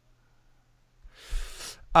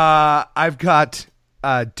 I've got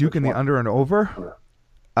Duke in the under and over.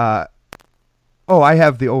 I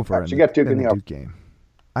have the over. Right, so you got Duke in the Duke game.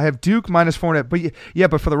 I have Duke minus 4.5. But yeah,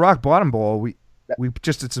 but for the Rock Bottom Bowl, we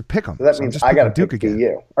it's a pick 'em. So that means I got to Duke pick again.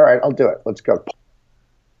 BU. All right, I'll do it. Let's go.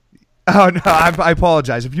 Oh no, I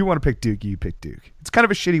apologize. If you want to pick Duke, you pick Duke. It's kind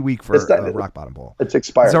of a shitty week for Rock Bottom Bowl. It's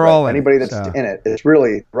expired. They're all anybody that's in it. It's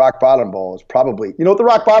really Rock Bottom Bowl is probably. You know what the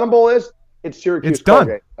Rock Bottom Bowl is? It's Syracuse. It's done.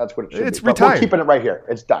 Colgate. That's what it should be. It's But retired. we're keeping it right here.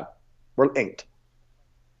 It's done. We're inked.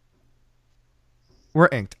 We're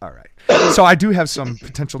inked. All right. So I do have some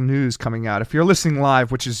potential news coming out. If you're listening live,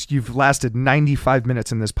 which is you've lasted 95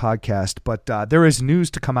 minutes in this podcast, but there is news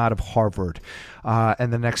to come out of Harvard in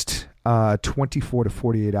the next 24 to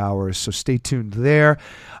 48 hours. So stay tuned there.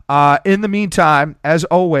 In the meantime, as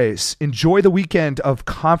always, enjoy the weekend of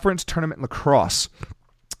conference tournament lacrosse.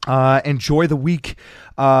 Enjoy the week.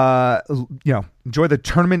 Enjoy the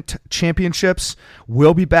tournament championships.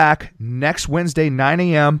 We'll be back next Wednesday, 9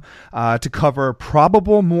 a.m. To cover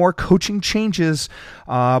probable more coaching changes.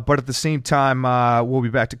 But at the same time, we'll be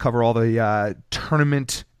back to cover all the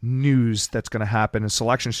tournament news that's going to happen. And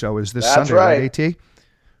selection show is this That's Sunday, right. AT?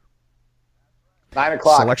 9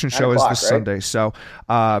 o'clock. Selection show is this right? Sunday. So,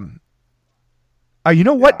 you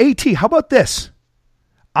know what, AT? How about this?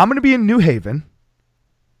 I'm going to be in New Haven.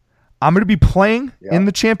 I'm going to be playing in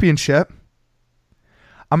the championship.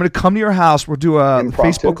 I'm going to come to your house. We'll do a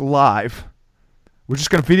Impromptu. Facebook Live. We're just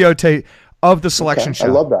going to videotape of the selection show. I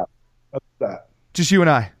love that. I love that. Just you and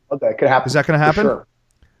I. Okay, could happen. Is that going to happen? For sure.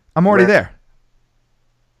 I'm already Right. there.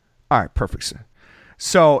 All right, perfect.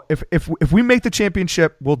 So if we make the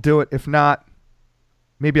championship, we'll do it. If not,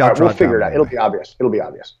 maybe I'll All right, drive we'll figure it down out. anyway. It'll be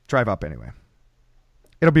obvious. Drive up anyway.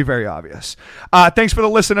 It'll be very obvious. Thanks for the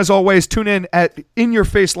listen. As always, tune in at In Your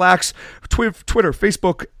Face Lax, Twitter,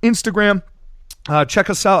 Facebook, Instagram. Check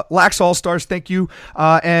us out, Lax All Stars. Thank you.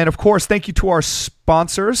 And of course, thank you to our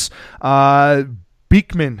sponsors,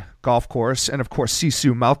 Beekman Golf Course, and of course,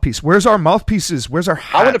 Sisu Mouthpiece. Where's our mouthpieces? Where's our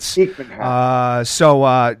hats? I want a Beekman hat.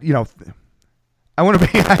 I want to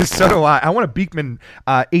be. So do I. I want a Beekman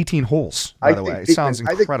 18 holes. By the way, it sounds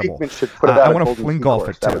incredible. I think Beekman should put it out. I want to Golden fling Tee golf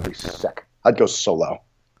course. it too. That would be sick. I'd go solo.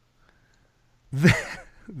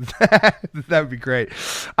 That would be great.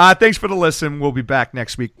 Thanks for the listen. We'll be back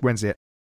next week, Wednesday.